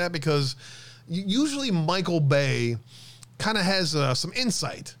something like that, because usually Michael Bay kind of has some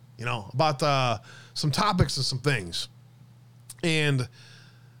insight, about some topics and some things. And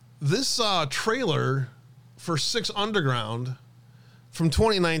this trailer for 6 Underground from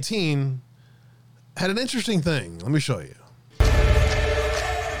 2019 had an interesting thing. Let me show you.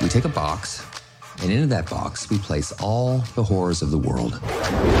 We take a box, and into that box, we place all the horrors of the world.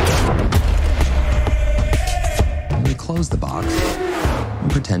 And we close the box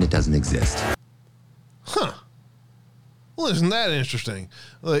and pretend it doesn't exist. Huh. Well, isn't that interesting?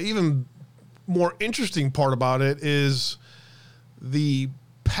 The even more interesting part about it is the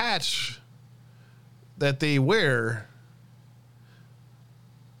patch that they wear.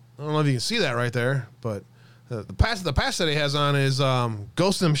 I don't know if you can see that right there, but the patch that he has on is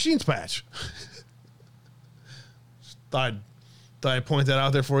Ghost in the Machine's patch. Thought I'd point that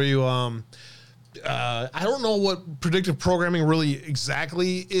out there for you. I don't know what predictive programming really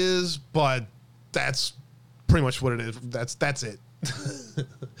exactly is, but that's pretty much what it is. That's it.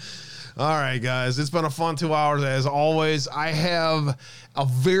 All right, guys. It's been a fun 2 hours as always. I have a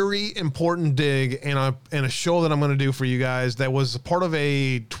very important dig and a show that I'm going to do for you guys that was part of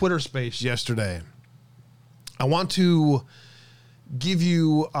a Twitter space yesterday. I want to give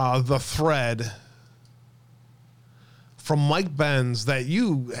you the thread from Mike Benz that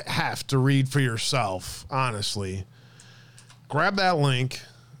you have to read for yourself, honestly. grab that link.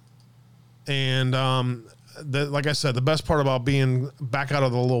 And like I said, the best part about being back out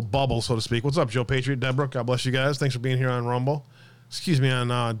of the little bubble, so to speak. What's up, Joe Patriot, Deborah? God bless you guys. Thanks for being here on Rumble. Excuse me,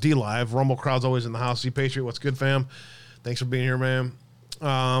 on D-Live. Rumble crowd's always in the house. C Patriot, what's good, fam? Thanks for being here, man.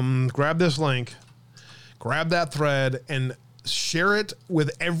 Grab this link, grab that thread, and share it with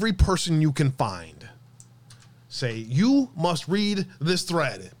every person you can find. Say, you must read this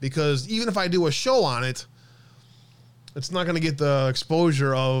thread, because even if I do a show on it, it's not going to get the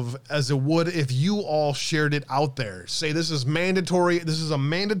exposure as it would if you all shared it out there. Say this is mandatory. This is a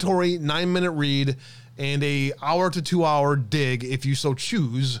mandatory 9-minute read and a hour to 2 hour dig if you so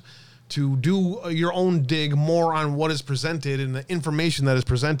choose to do your own dig more on what is presented and the information that is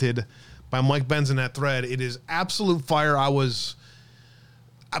presented by Mike Benz in that thread. It is absolute fire.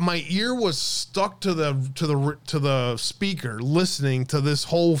 My ear was stuck to the speaker listening to this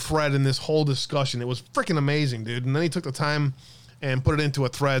whole thread and this whole discussion. It was freaking amazing, dude. And then he took the time and put it into a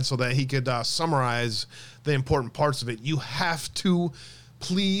thread so that he could summarize the important parts of it. You have to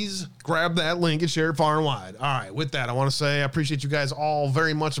please grab that link and share it far and wide. All right, with that, I want to say I appreciate you guys all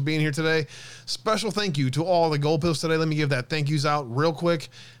very much for being here today. Special thank you to all the gold pills today. Let me give that thank yous out real quick.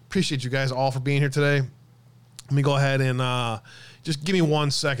 Appreciate you guys all for being here today. Let me go ahead and just give me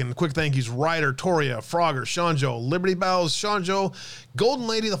 1 second. Quick thank yous. Ryder, Toria, Frogger, Seanjo, Liberty Bells, Seanjo, Golden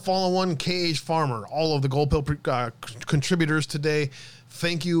Lady, The Fallen One, KH Farmer, all of the Gold Pill contributors today.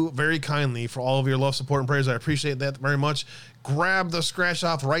 Thank you very kindly for all of your love, support, and prayers. I appreciate that very much. Grab the scratch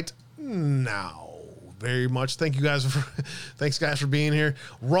off right now. Very much. Thank you guys. Thanks, guys, for being here.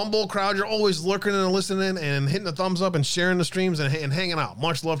 Rumble crowd, you're always lurking and listening and hitting the thumbs up and sharing the streams and hanging out.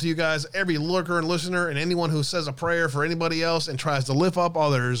 Much love to you guys. Every lurker and listener and anyone who says a prayer for anybody else and tries to lift up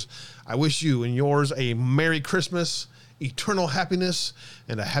others, I wish you and yours a Merry Christmas, eternal happiness,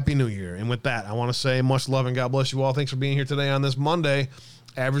 and a Happy New Year. And with that, I want to say much love and God bless you all. Thanks for being here today on this Monday.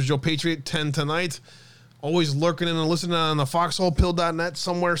 Average Joe Patriot, 10 tonight. Always lurking in and listening on the foxholepill.net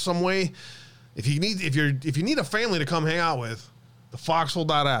somewhere, some way. If you need a family to come hang out with, the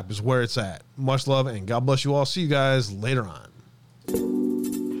foxhole.app is where it's at. Much love and God bless you all. See you guys later on.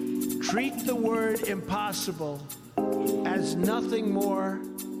 Treat the word impossible as nothing more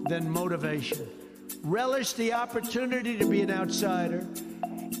than motivation. Relish the opportunity to be an outsider.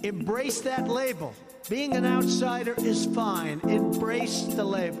 Embrace that label. Being an outsider is fine. Embrace the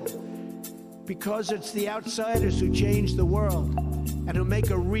label. Because it's the outsiders who change the world and who make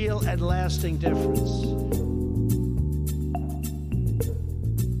a real and lasting difference.